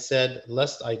 because I said,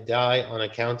 lest I die on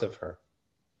account of her.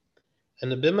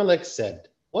 And Abimelech said,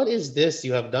 what is this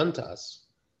you have done to us?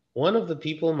 One of the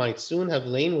people might soon have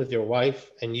lain with your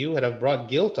wife, and you would have brought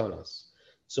guilt on us.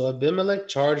 So Abimelech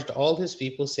charged all his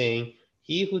people, saying,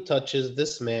 he who touches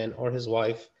this man or his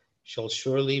wife shall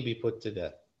surely be put to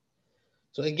death.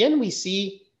 So again, we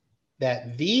see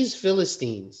that these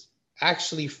Philistines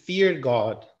actually feared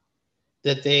God,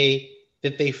 that they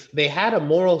that they had a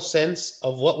moral sense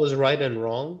of what was right and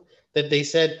wrong, that they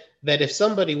said that if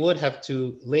somebody would have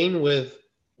to lain with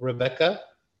Rebecca,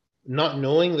 not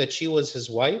knowing that she was his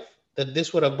wife, that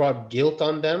this would have brought guilt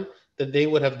on them, that they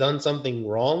would have done something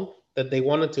wrong, that they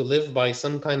wanted to live by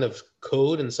some kind of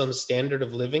code and some standard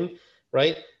of living,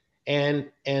 right?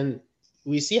 And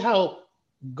we see how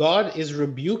God is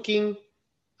rebuking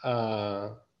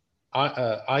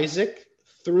Isaac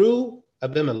through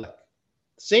Abimelech.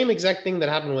 Same exact thing that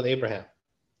happened with Abraham,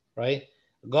 right?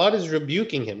 God is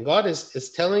rebuking him. God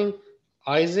is telling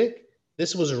Isaac,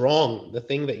 this was wrong, the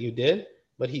thing that you did,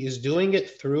 but he is doing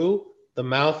it through the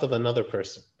mouth of another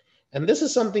person. And this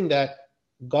is something that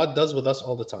God does with us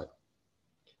all the time.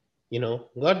 You know,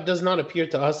 God does not appear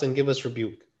to us and give us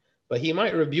rebuke, but he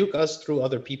might rebuke us through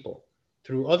other people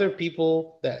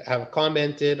that have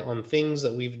commented on things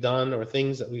that we've done or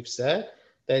things that we've said,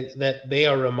 that they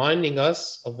are reminding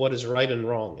us of what is right and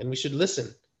wrong. And we should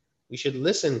listen. We should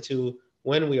listen to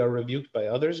when we are rebuked by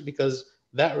others, because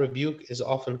that rebuke is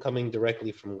often coming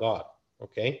directly from God.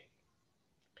 Okay.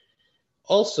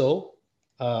 Also,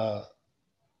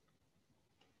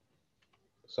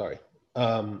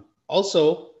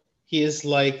 also, he is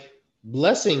like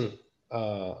blessing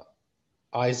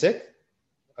Isaac.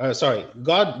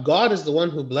 God is the one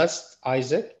who blessed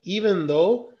Isaac, even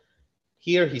though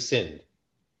here he sinned,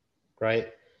 right?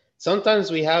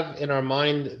 Sometimes we have in our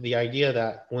mind the idea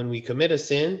that when we commit a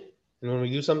sin and when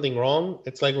we do something wrong,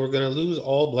 it's like we're going to lose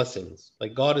all blessings.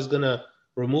 Like God is going to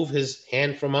remove his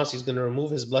hand from us. He's going to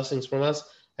remove his blessings from us,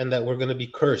 and that we're going to be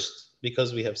cursed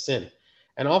because we have sinned.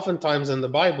 And oftentimes in the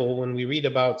Bible, when we read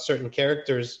about certain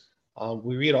characters,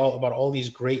 we read all about all these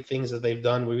great things that they've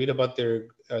done. We read about their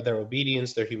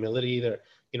obedience, their humility, their,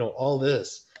 all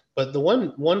this. But the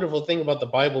one wonderful thing about the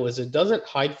Bible is it doesn't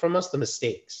hide from us the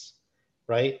mistakes,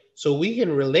 right? So we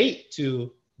can relate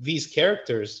to these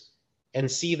characters and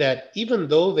see that even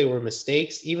though they were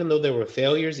mistakes, even though they were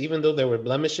failures, even though there were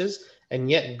blemishes,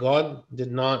 and yet God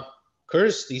did not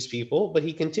curse these people, but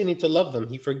he continued to love them.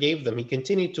 He forgave them. He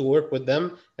continued to work with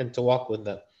them and to walk with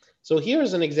them. So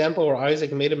here's an example where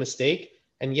Isaac made a mistake,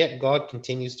 and yet God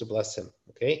continues to bless him.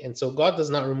 Okay. And so God does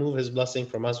not remove his blessing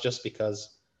from us just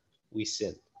because we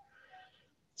sin. It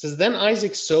says, then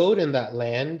Isaac sowed in that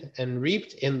land and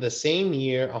reaped in the same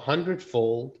year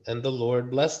 100-fold, and the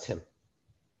Lord blessed him.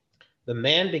 The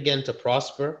man began to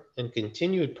prosper and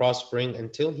continued prospering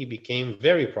until he became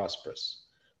very prosperous.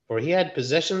 For he had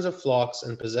possessions of flocks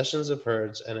and possessions of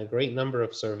herds and a great number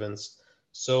of servants.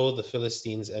 So the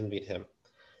Philistines envied him.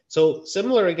 So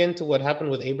similar again to what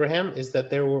happened with Abraham is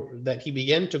that he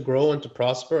began to grow and to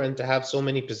prosper and to have so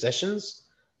many possessions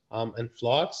and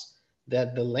flocks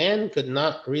that the land could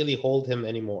not really hold him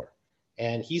anymore.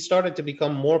 And he started to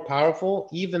become more powerful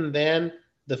even than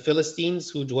the Philistines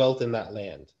who dwelt in that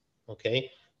land. Okay,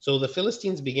 so the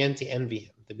Philistines began to envy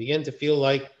him. They began to feel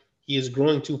like he is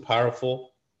growing too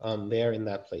powerful there in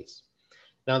that place.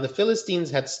 Now the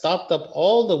Philistines had stopped up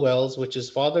all the wells which his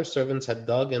father's servants had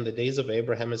dug in the days of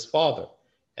Abraham his father,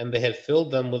 and they had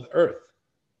filled them with earth.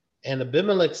 And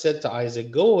Abimelech said to Isaac,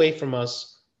 go away from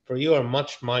us, for you are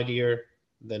much mightier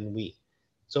than we.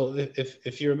 So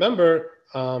if you remember,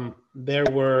 there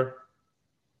were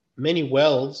many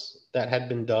wells that had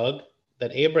been dug,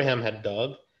 that Abraham had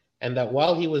dug, and that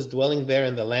while he was dwelling there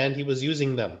in the land, he was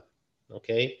using them.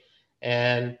 Okay,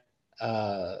 and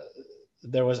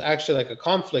there was actually like a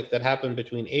conflict that happened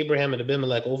between Abraham and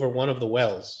Abimelech over one of the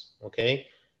wells. Okay,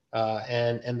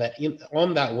 and that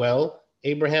on that well,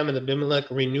 Abraham and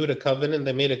Abimelech renewed a covenant.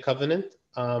 They made a covenant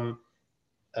at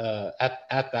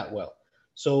that well.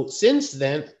 So since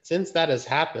then, since that has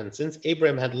happened, since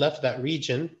Abraham had left that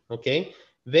region, okay,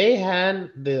 they had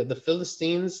the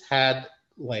Philistines had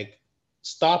like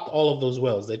stopped all of those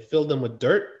wells. They'd filled them with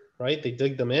dirt, right? They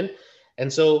dig them in.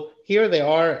 And so here they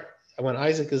are when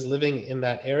Isaac is living in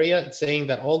that area, it's saying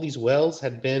that all these wells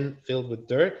had been filled with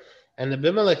dirt. And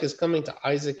Abimelech is coming to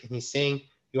Isaac and he's saying,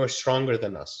 you're stronger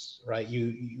than us, right?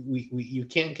 You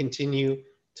can't continue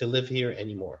to live here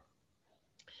anymore.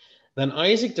 Then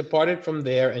Isaac departed from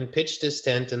there and pitched his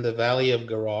tent in the valley of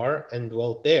Gerar and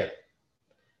dwelt there.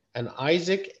 And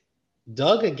Isaac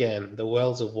dug again the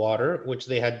wells of water, which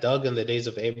they had dug in the days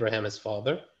of Abraham his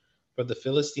father, for the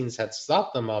Philistines had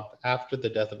stopped them up after the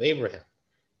death of Abraham.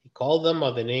 He called them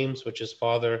by the names which his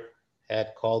father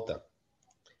had called them.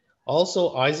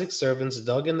 Also Isaac's servants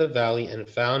dug in the valley and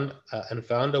found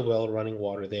a well running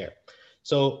water there.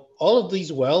 So all of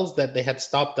these wells that they had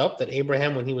stopped up, that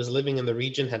Abraham, when he was living in the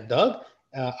region, had dug,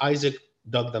 Isaac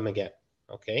dug them again.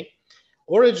 Okay.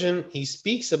 Origen, he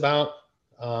speaks about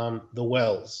the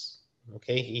wells.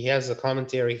 Okay, he has a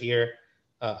commentary here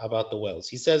about the wells.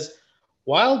 He says,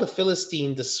 while the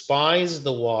Philistine despised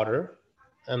the water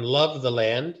and loved the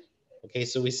land, okay,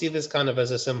 so we see this kind of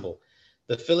as a symbol.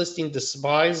 The Philistine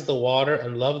despised the water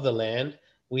and loved the land.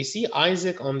 We see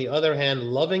Isaac, on the other hand,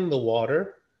 loving the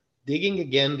water, digging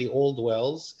again the old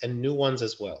wells and new ones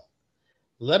as well.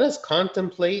 Let us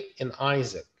contemplate in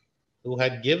Isaac, who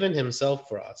had given himself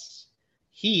for us.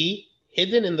 He,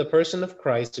 hidden in the person of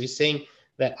Christ, so he's saying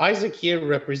that Isaac here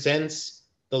represents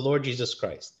the Lord Jesus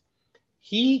Christ.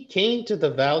 He came to the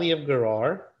valley of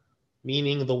Gerar,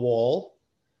 meaning the wall.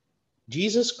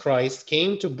 Jesus Christ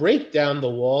came to break down the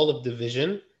wall of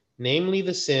division, namely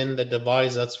the sin that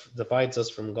divides us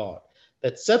from God,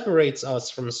 that separates us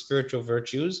from spiritual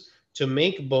virtues, to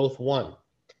make both one,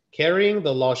 carrying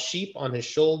the lost sheep on his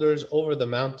shoulders over the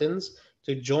mountains,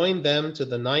 to join them to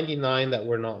the 99 that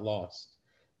were not lost.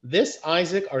 This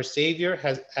Isaac, our Savior,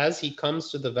 as he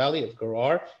comes to the valley of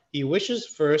Gerar, he wishes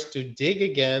first to dig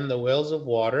again the wells of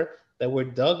water that were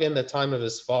dug in the time of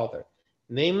his father,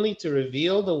 namely to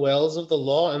reveal the wells of the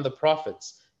law and the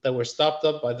prophets that were stopped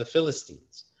up by the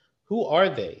Philistines. Who are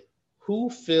they? Who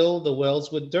fill the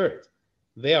wells with dirt?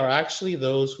 They are actually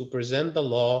those who present the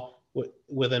law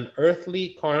with an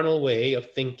earthly, carnal way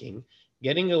of thinking,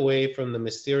 getting away from the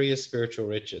mysterious spiritual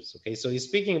riches. Okay, so he's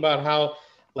speaking about how,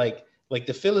 like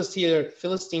the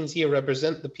Philistines here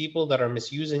represent the people that are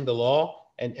misusing the law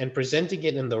and presenting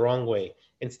it in the wrong way.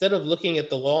 Instead of looking at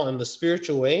the law in the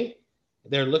spiritual way,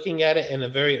 they're looking at it in a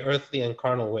very earthly and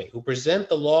carnal way, who present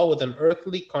the law with an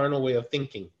earthly, carnal way of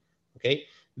thinking. Okay,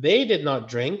 they did not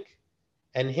drink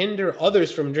and hinder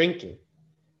others from drinking.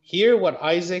 Hear what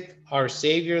Isaac, our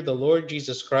Savior, the Lord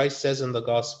Jesus Christ, says in the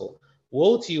gospel.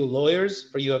 Woe to you, lawyers,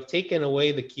 for you have taken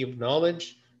away the key of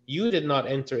knowledge. You did not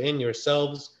enter in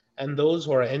yourselves, and those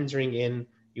who are entering in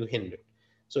you hindered.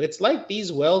 So it's like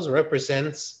these wells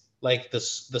represents like the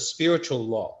spiritual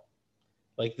law,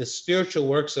 like the spiritual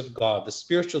works of God, the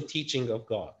spiritual teaching of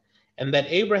God. And that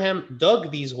Abraham dug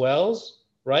these wells,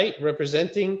 right,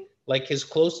 representing like his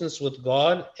closeness with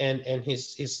God and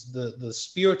the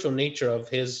spiritual nature of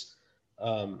his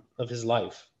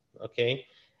life. Okay.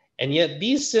 And yet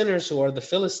these sinners who are the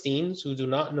Philistines, who do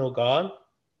not know God,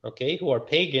 okay, who are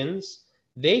pagans,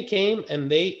 they came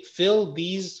and they filled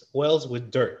these wells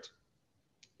with dirt.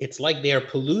 It's like they are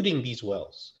polluting these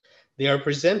wells. They are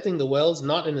presenting the wells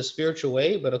not in a spiritual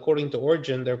way, but according to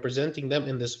Origen, they're presenting them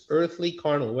in this earthly,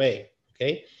 carnal way.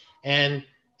 Okay.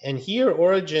 And here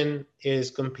Origen is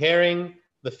comparing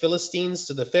the Philistines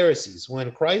to the Pharisees.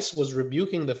 When Christ was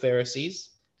rebuking the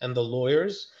Pharisees and the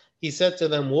lawyers, he said to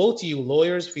them, woe to you,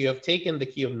 lawyers, for you have taken the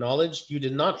key of knowledge. You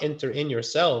did not enter in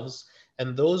yourselves,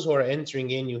 and those who are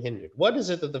entering in you hindered. What is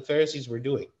it that the Pharisees were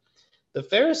doing? The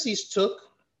Pharisees took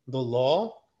the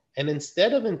law, and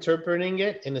instead of interpreting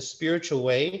it in a spiritual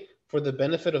way for the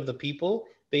benefit of the people,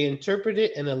 they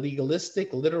interpreted it in a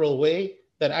legalistic, literal way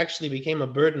that actually became a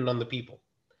burden on the people.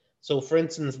 So, for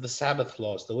instance, the Sabbath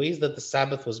laws, the ways that the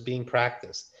Sabbath was being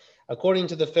practiced. According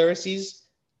to the Pharisees,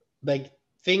 like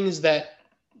things that,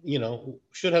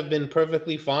 should have been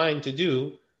perfectly fine to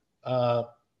do,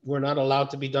 were not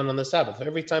allowed to be done on the Sabbath.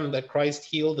 Every time that Christ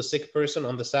healed a sick person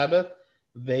on the Sabbath,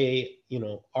 they,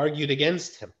 argued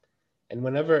against him. And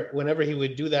whenever he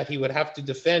would do that, he would have to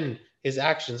defend his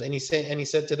actions. And he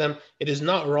said to them, it is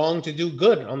not wrong to do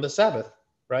good on the Sabbath,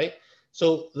 right?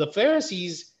 So the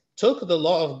Pharisees took the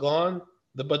law of God,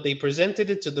 but they presented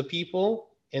it to the people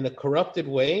in a corrupted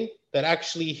way that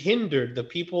actually hindered the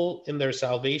people in their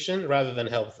salvation rather than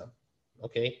help them.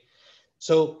 Okay?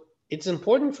 So it's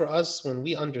important for us, when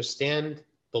we understand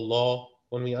the law,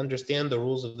 when we understand the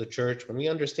rules of the church, when we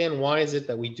understand why is it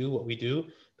that we do what we do,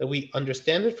 that we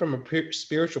understand it from a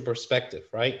spiritual perspective,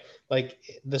 right? Like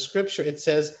the scripture, it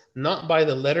says, not by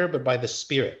the letter, but by the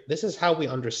spirit. This is how we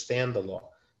understand the law.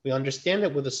 We understand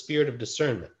it with a spirit of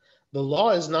discernment. The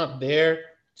law is not there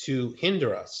to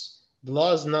hinder us. The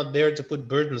law is not there to put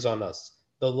burdens on us.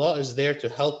 The law is there to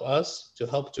help us, to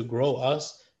help to grow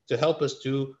us, to help us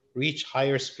to reach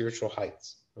higher spiritual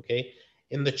heights. Okay.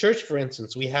 In the church, for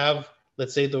instance, we have,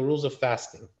 let's say, the rules of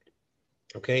fasting.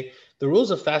 Okay. The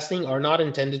rules of fasting are not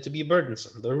intended to be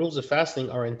burdensome. The rules of fasting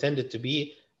are intended to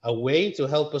be a way to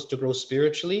help us to grow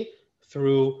spiritually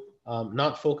through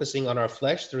not focusing on our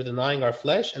flesh, through denying our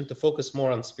flesh, and to focus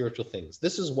more on spiritual things.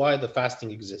 This is why the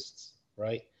fasting exists,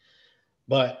 right?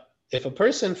 But if a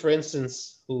person, for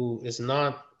instance, who is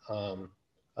not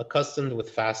accustomed with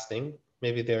fasting,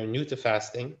 maybe they're new to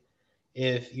fasting,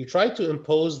 if you try to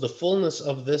impose the fullness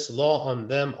of this law on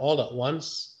them all at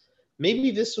once,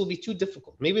 maybe this will be too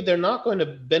difficult. Maybe they're not going to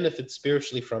benefit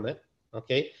spiritually from it,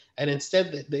 okay? And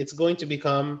instead, it's going to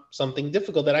become something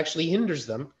difficult that actually hinders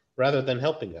them rather than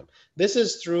helping them. This is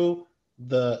through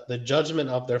the judgment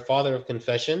of their father of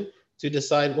confession to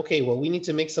decide, okay, well, we need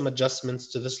to make some adjustments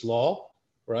to this law,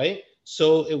 right?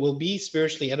 So it will be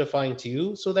spiritually edifying to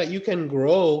you so that you can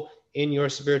grow in your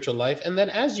spiritual life. And then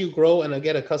as you grow and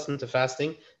get accustomed to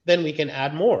fasting, then we can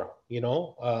add more,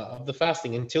 of the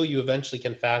fasting until you eventually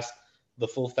can fast the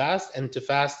full fast and to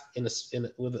fast in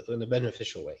a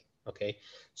beneficial way. Okay.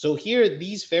 So here,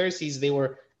 these Pharisees, they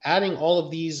were adding all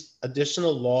of these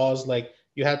additional laws, like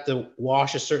you had to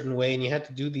wash a certain way and you had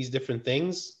to do these different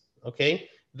things, okay,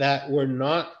 that were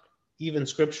not even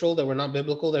scriptural, that were not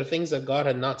biblical. They're things that God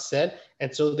had not said.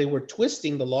 And so they were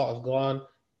twisting the law of God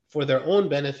for their own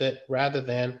benefit rather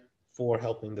than for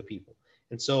helping the people.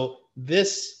 And so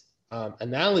this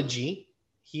analogy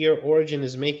here, Origen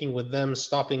is making with them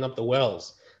stopping up the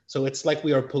wells. So it's like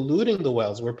we are polluting the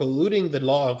wells. We're polluting the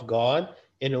law of God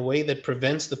in a way that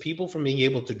prevents the people from being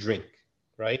able to drink,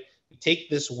 right? We take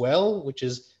this well, which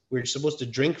is, we're supposed to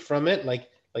drink from it, like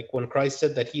when Christ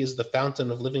said that he is the fountain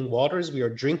of living waters. We are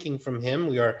drinking from him.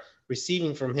 We are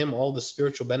receiving from him all the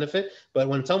spiritual benefit. But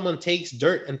when someone takes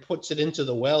dirt and puts it into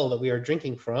the well that we are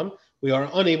drinking from, we are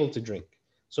unable to drink.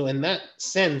 So in that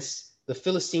sense, the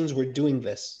Philistines were doing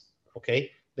this, okay?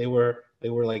 They were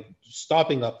like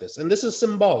stopping up this. And this is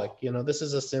symbolic, this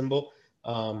is a symbol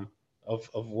of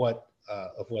what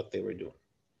they were doing.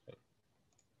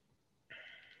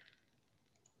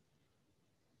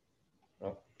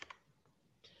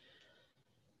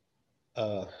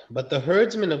 But the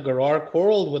herdsmen of Gerar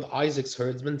quarreled with Isaac's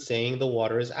herdsmen, saying, the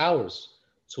water is ours.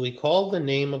 So he called the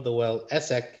name of the well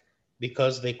Esek,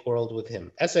 because they quarreled with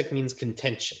him. Esek means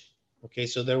contention. Okay,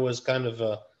 so there was kind of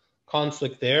a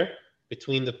conflict there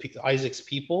between Isaac's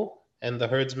people and the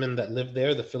herdsmen that lived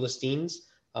there, the Philistines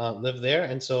lived there.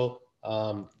 And so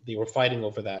they were fighting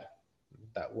over that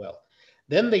well.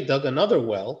 Then they dug another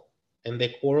well, and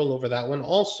they quarreled over that one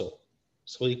also.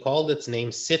 So he called its name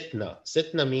Sitna.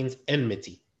 Sitna means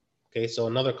enmity. Okay, so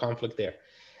another conflict there.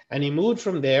 And he moved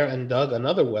from there and dug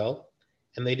another well,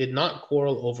 and they did not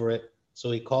quarrel over it.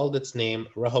 So he called its name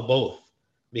Rehoboth,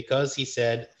 because he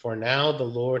said, for now the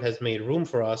Lord has made room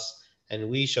for us, and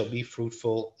we shall be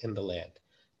fruitful in the land.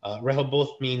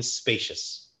 Rehoboth means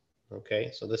spacious.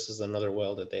 Okay, so this is another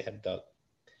well that they had dug.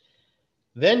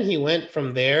 Then he went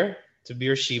from there to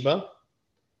Beersheba,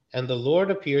 and the Lord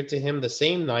appeared to him the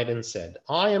same night and said,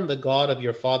 I am the God of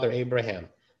your father Abraham.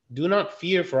 Do not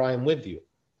fear, for I am with you.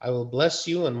 I will bless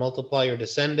you and multiply your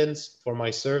descendants for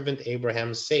my servant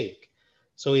Abraham's sake.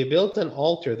 So he built an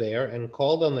altar there and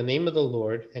called on the name of the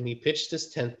Lord, and he pitched his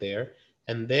tent there,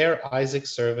 and there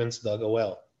Isaac's servants dug a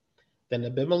well. Then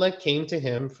Abimelech came to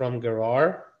him from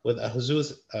Gerar with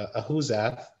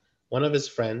Ahuzath, one of his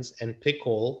friends, and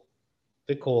Pichol,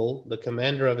 the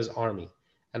commander of his army.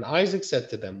 And Isaac said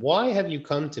to them, why have you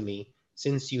come to me,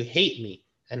 since you hate me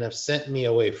and have sent me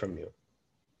away from you?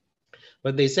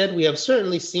 But they said, we have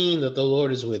certainly seen that the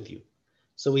Lord is with you.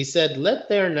 So he said, let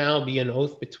there now be an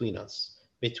oath between us,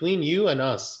 between you and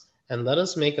us, and let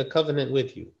us make a covenant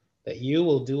with you, that you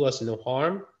will do us no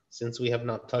harm, since we have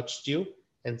not touched you,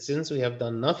 and since we have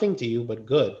done nothing to you but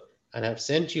good, and have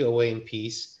sent you away in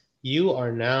peace. You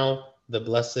are now the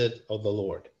blessed of the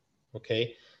Lord.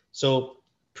 Okay, so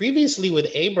previously with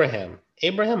Abraham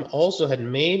also had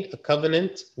made a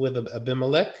covenant with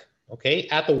Abimelech, okay,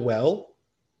 at the well,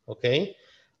 okay?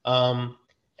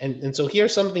 And so here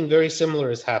something very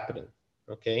similar is happening,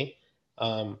 okay?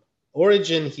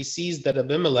 Origen, he sees that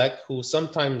Abimelech, who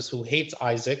hates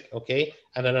Isaac, okay,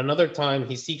 and at another time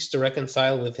he seeks to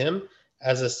reconcile with him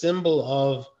as a symbol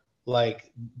of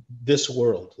like this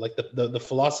world, like the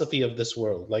philosophy of this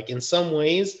world. Like in some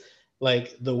ways,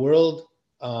 like the world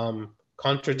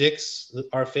contradicts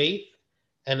our faith,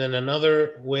 and in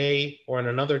another way or in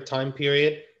another time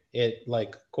period it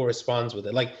like corresponds with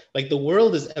it. Like the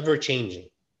world is ever changing,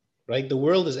 right? The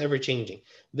world is ever changing.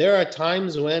 There are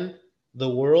times when the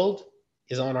world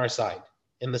is on our side,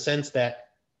 in the sense that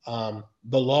the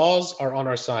laws are on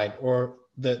our side, or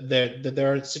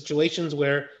there are situations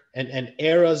where and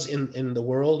eras in the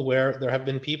world where there have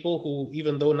been people who,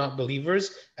 even though not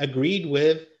believers, agreed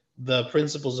with the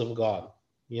principles of God,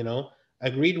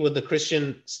 agreed with the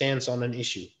Christian stance on an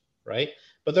issue, right?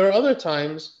 But there are other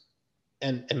times,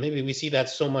 and maybe we see that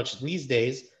so much these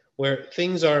days, where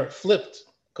things are flipped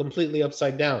completely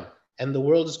upside down and the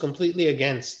world is completely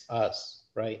against us,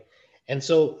 right? And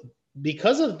so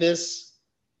because of this,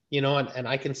 and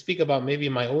I can speak about maybe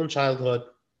my own childhood.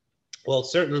 Well,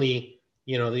 certainly,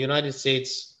 the United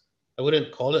States, I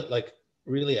wouldn't call it like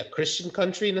really a Christian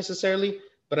country necessarily,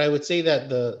 but I would say that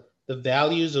the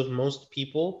values of most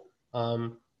people,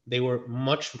 they were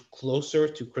much closer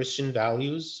to Christian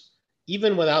values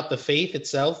even without the faith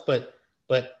itself, but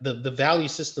the value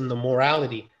system, the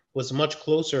morality was much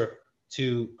closer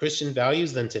to Christian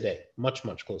values than today, much,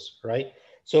 much closer, right?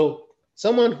 So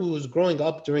someone who's growing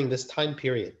up during this time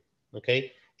period,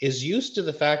 okay, is used to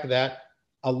the fact that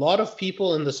a lot of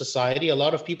people in the society, a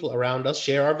lot of people around us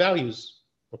share our values,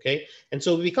 okay? And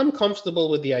so we become comfortable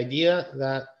with the idea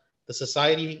that the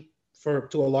society,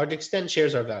 to a large extent,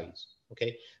 shares our values,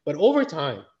 okay? But over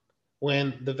time,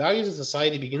 when the values of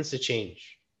society begins to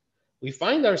change, we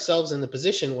find ourselves in the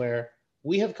position where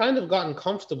we have kind of gotten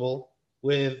comfortable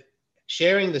with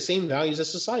sharing the same values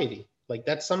as society. Like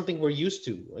that's something we're used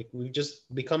to. Like we've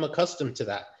just become accustomed to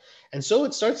that. And so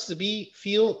it starts to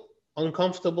feel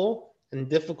uncomfortable and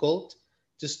difficult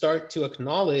to start to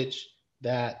acknowledge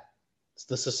that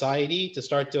the society, to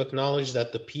start to acknowledge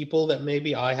that the people that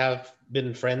maybe I have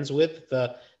been friends with,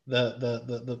 the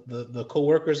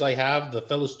coworkers I have, the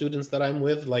fellow students that I'm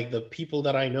with, like the people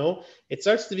that I know, it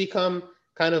starts to become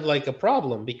kind of like a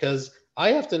problem because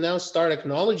I have to now start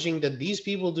acknowledging that these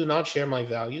people do not share my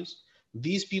values.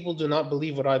 These people do not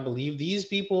believe what I believe. These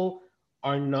people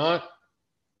are not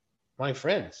my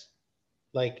friends.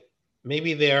 Like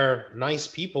maybe they're nice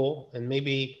people and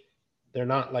maybe they're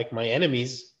not like my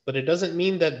enemies, but it doesn't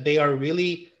mean that they are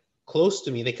really close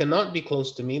to me. They cannot be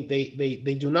close to me.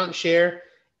 They do not share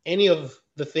any of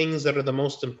the things that are the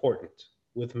most important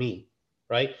with me,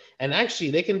 right? And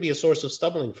actually, they can be a source of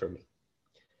stumbling for me.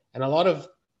 And a lot of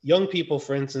young people,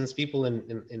 for instance, people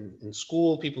in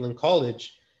school, people in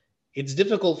college, it's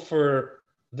difficult for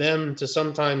them to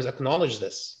sometimes acknowledge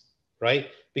this, right?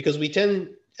 Because we tend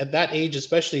at that age,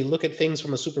 especially, look at things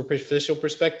from a superficial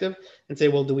perspective and say,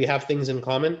 well, do we have things in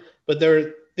common? But there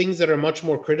are things that are much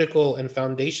more critical and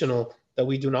foundational that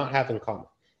we do not have in common.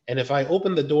 And if I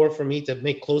open the door for me to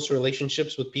make close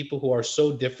relationships with people who are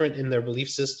so different in their belief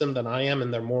system than I am,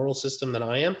 in their moral system than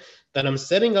I am, then I'm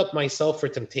setting up myself for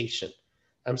temptation.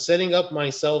 I'm setting up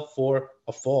myself for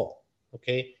a fall,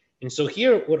 okay? And so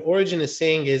here, what Origen is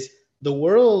saying is the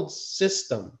world's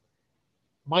system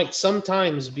might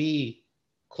sometimes be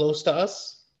close to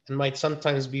us and might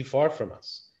sometimes be far from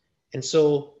us. And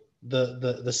so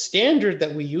the standard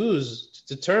that we use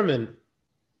to determine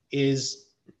is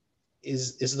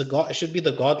the God, should be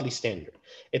the godly standard.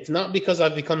 It's not because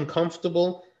I've become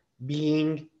comfortable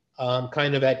being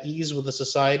kind of at ease with the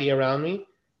society around me,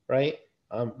 right?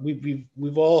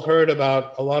 We've all heard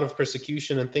about a lot of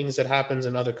persecution and things that happens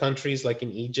in other countries, like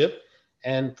in Egypt.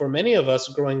 And for many of us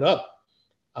growing up,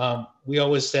 we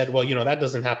always said, well, that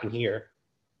doesn't happen here.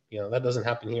 That doesn't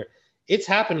happen here. It's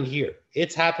happening here.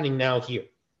 It's happening now here,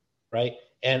 right?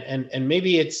 And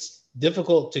maybe it's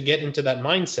difficult to get into that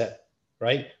mindset,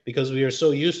 right? Because we are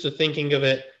so used to thinking of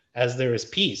it as there is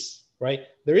peace, right?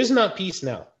 There is not peace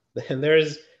now. And there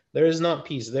is not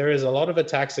peace. There is a lot of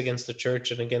attacks against the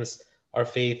church and against our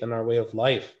faith and our way of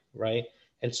life, right?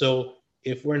 And so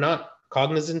if we're not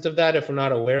cognizant of that, if we're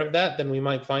not aware of that, then we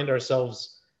might find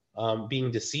ourselves being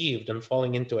deceived and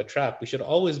falling into a trap. We should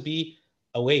always be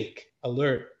awake,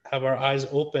 alert, have our eyes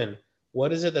open.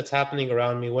 What is it that's happening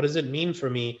around me? What does it mean for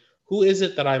me? Who is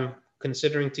it that I'm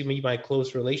considering to be my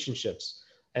close relationships?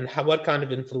 And what kind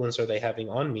of influence are they having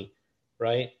on me,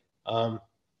 right?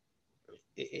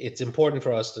 It's important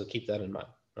for us to keep that in mind,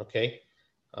 okay?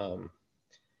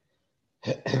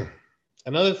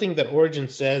 Another thing that Origen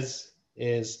says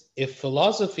is, if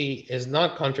philosophy is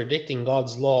not contradicting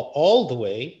God's law all the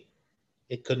way,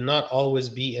 it could not always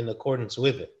be in accordance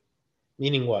with it.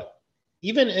 Meaning what?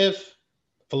 Even if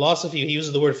philosophy, he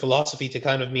uses the word philosophy to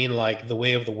kind of mean like the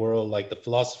way of the world, like the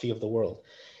philosophy of the world.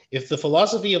 If the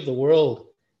philosophy of the world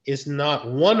is not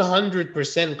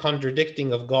 100%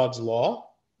 contradicting of God's law,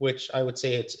 which I would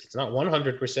say it's not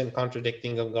 100%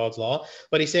 contradicting of God's law,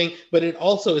 but he's saying, but it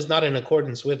also is not in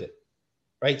accordance with it,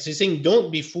 right? So he's saying,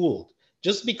 don't be fooled.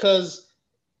 Just because,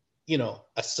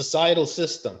 a societal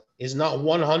system is not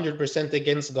 100%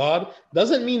 against God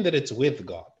doesn't mean that it's with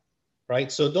God,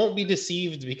 right? So don't be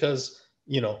deceived because,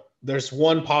 there's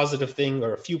one positive thing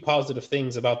or a few positive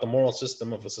things about the moral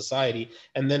system of a society,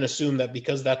 and then assume that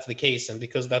because that's the case and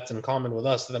because that's in common with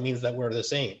us, that means that we're the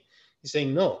same. He's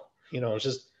saying, no,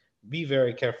 just be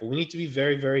very careful. We need to be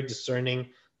very, very discerning.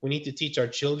 We need to teach our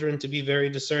children to be very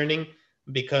discerning,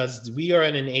 because we are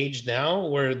in an age now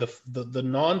where the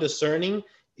non-discerning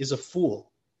is a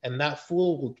fool, and that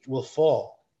fool will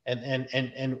fall. And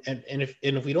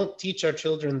if we don't teach our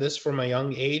children this from a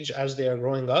young age as they are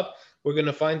growing up, we're going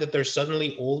to find that they're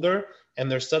suddenly older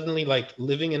and they're suddenly like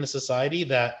living in a society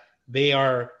that they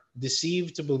are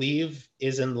deceived to believe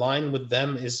is in line with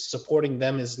them, is supporting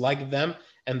them, is like them,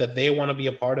 and that they want to be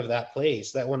a part of that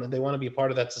place, they want to be a part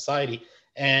of that society.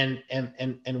 and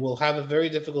we'll have a very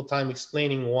difficult time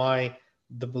explaining why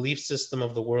the belief system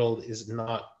of the world is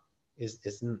not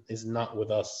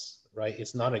with us, right?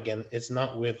 It's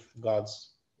not with God's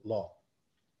law.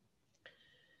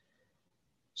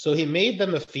 So he made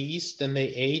them a feast, and they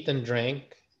ate and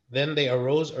drank. Then they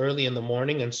arose early in the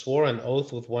morning and swore an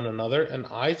oath with one another, and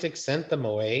Isaac sent them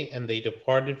away, and they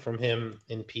departed from him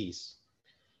in peace.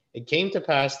 It came to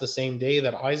pass the same day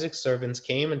that Isaac's servants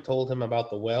came and told him about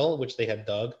the well which they had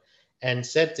dug, and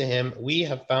said to him, "We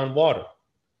have found water."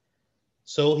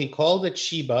 So he called it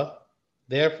Sheba.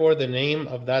 Therefore the name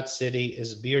of that city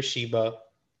is Beersheba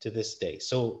to this day.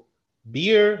 So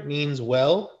Beer means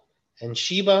well, and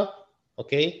Sheba,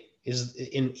 okay, is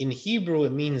in Hebrew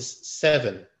it means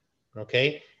 7,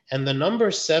 okay? And the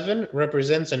number 7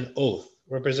 represents an oath,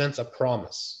 represents a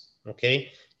promise,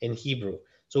 okay, in Hebrew.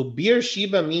 So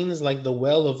Beersheba means like the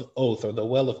well of oath or the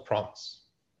well of promise,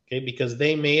 okay, because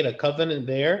they made a covenant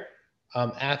there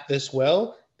at this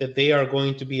well that they are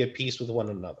going to be at peace with one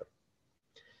another.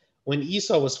 When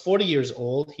Esau was 40 years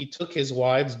old, he took his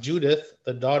wives, Judith,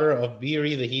 the daughter of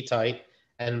Beeri the Hittite,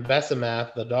 and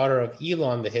Basemath, the daughter of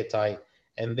Elon the Hittite,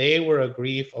 and they were a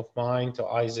grief of mind to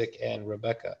Isaac and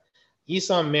Rebekah.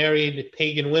 Esau married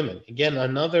pagan women. Again,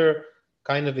 another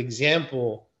kind of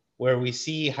example where we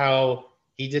see how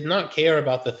he did not care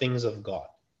about the things of God,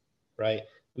 right?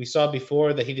 We saw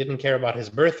before that he didn't care about his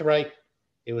birthright.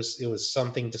 It was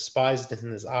something despised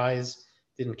in his eyes,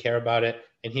 didn't care about it.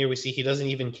 And here we see he doesn't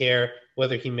even care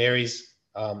whether he marries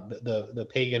the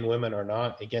pagan women or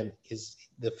not. Again,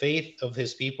 the faith of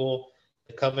his people,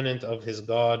 the covenant of his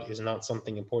God is not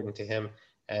something important to him.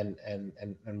 And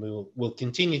we'll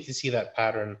continue to see that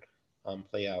pattern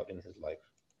play out in his life.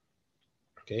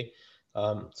 Okay,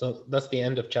 so that's the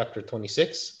end of chapter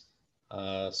 26.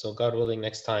 So God willing,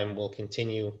 next time we'll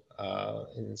continue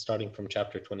starting from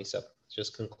chapter 27. Let's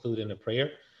just conclude in a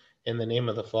prayer. In the name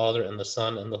of the Father, and the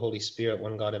Son, and the Holy Spirit,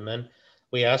 one God, amen.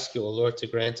 We ask you, O Lord, to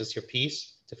grant us your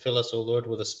peace, to fill us, O Lord,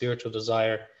 with a spiritual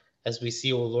desire, as we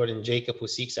see, O Lord, in Jacob, who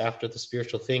seeks after the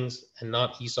spiritual things, and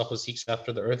not Esau, who seeks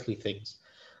after the earthly things.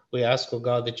 We ask, O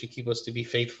God, that you keep us to be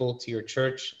faithful to your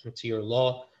church and to your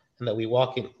law, and that we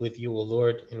walk with you, O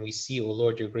Lord, and we see, O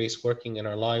Lord, your grace working in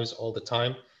our lives all the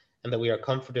time, and that we are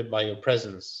comforted by your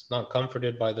presence, not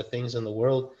comforted by the things in the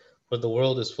world, for the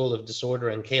world is full of disorder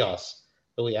and chaos.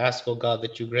 But we ask, O God,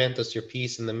 that you grant us your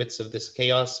peace in the midst of this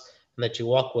chaos, and that you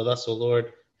walk with us, O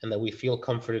Lord, and that we feel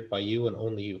comforted by you and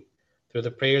only you. Through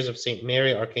the prayers of St.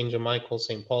 Mary, Archangel Michael,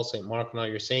 St. Paul, St. Mark, and all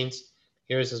your saints,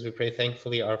 hear us as we pray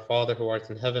thankfully. Our Father, who art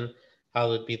in heaven,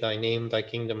 hallowed be thy name. Thy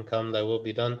kingdom come, thy will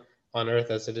be done, on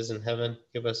earth as it is in heaven.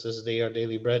 Give us this day our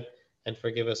daily bread, and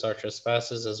forgive us our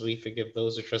trespasses, as we forgive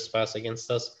those who trespass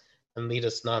against us. And lead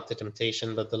us not to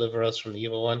temptation, but deliver us from the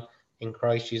evil one. In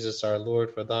Christ Jesus our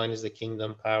Lord, for thine is the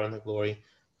kingdom, power, and the glory,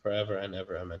 forever and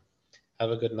ever. Amen. Have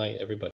a good night, everybody.